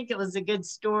I think it was a good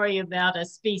story about a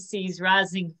species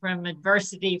rising from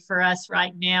adversity for us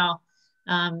right now,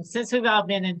 since we've all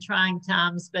been in trying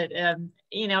times. But,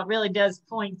 you know, it really does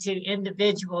point to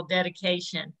individual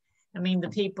dedication. I mean, the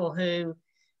people who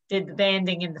did the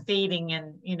banding and the feeding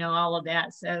and, you know, all of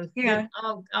that. So yeah,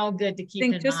 all good to keep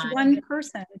in mind. Just one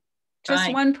person.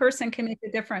 Just one person can make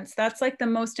a difference. That's like the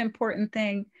most important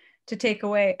thing to take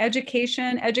away.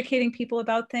 Education, educating people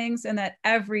about things, and that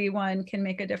everyone can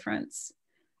make a difference.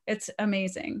 It's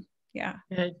amazing. Yeah.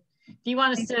 Good. Do you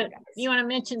want to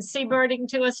mention seabirding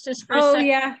to us just for a second? Oh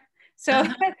yeah. So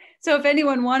so if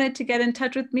anyone wanted to get in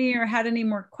touch with me or had any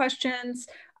more questions,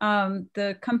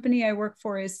 the company I work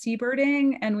for is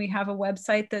Seabirding, and we have a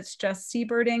website that's just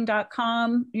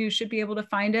seabirding.com. You should be able to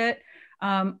find it.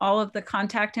 All of the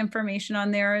contact information on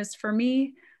there is for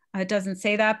me. It doesn't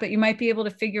say that, but you might be able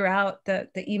to figure out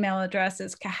that the email address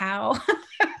is Cahow.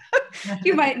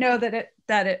 You might know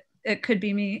that it could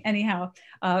be me. Anyhow,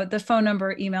 the phone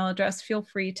number, email address, feel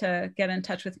free to get in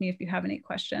touch with me if you have any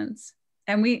questions.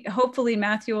 And hopefully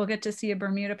Matthew will get to see a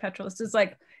Bermuda petrel. This is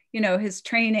like, you know, his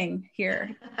training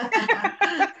here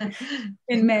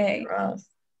in May.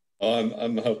 Oh,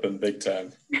 I'm hoping big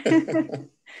time.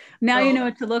 Now you know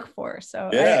what to look for. So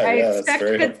I expect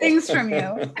good things from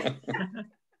you.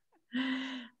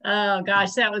 Oh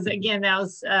gosh, that was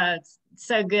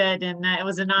so good, and it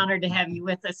was an honor to have you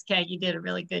with us, Kate. You did a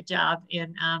really good job,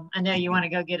 and I know you want to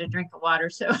go get a drink of water.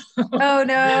 So oh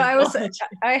no,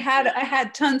 I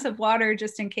had tons of water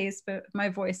just in case, but my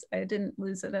voice, I didn't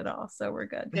lose it at all, so we're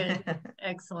good. Good.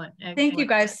 Excellent. Thank you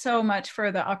guys so much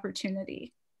for the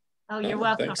opportunity. Oh, you're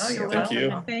welcome. Thank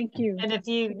you. Thank you. And if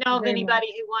you know of anybody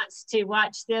who wants to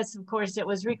watch this, of course, it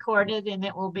was recorded and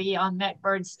it will be on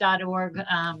metbirds.org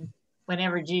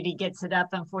whenever Judy gets it up.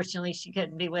 Unfortunately, she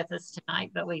couldn't be with us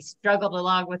tonight, but we struggled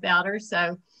along without her.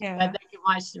 So they can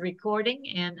watch the recording.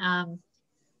 And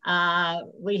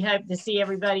we hope to see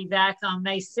everybody back on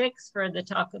May 6th for the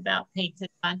talk about painted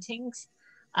buntings.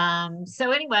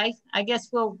 So anyway, I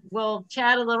guess we'll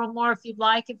chat a little more if you'd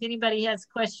like. If anybody has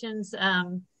questions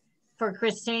for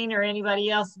Christine or anybody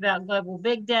else about Global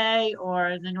Big Day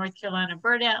or the North Carolina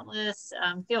Bird Atlas,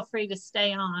 feel free to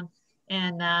stay on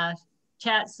and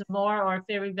chat some more, or if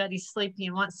everybody's sleepy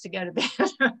and wants to go to bed,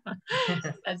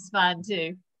 that's fine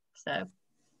too. So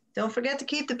don't forget to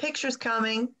keep the pictures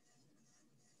coming.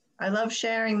 I love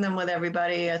sharing them with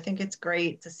everybody. I think it's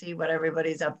great to see what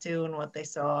everybody's up to and what they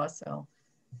saw. So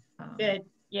good.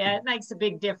 Yeah, it makes a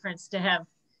big difference to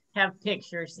have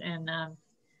pictures. And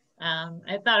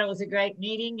I thought it was a great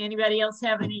meeting. Anybody else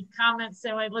have any comments?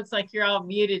 So it looks like you're all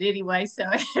muted anyway. So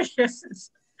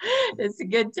it's a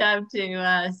good time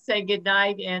to say good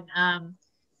night, and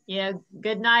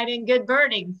good night and good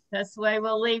birding. That's the way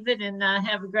we'll leave it, and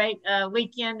have a great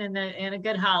weekend and a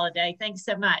good holiday. Thanks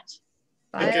so much.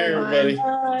 Take care, everybody.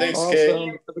 Thanks, Kate.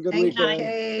 Have a good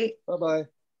weekend. Bye-bye.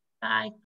 Bye.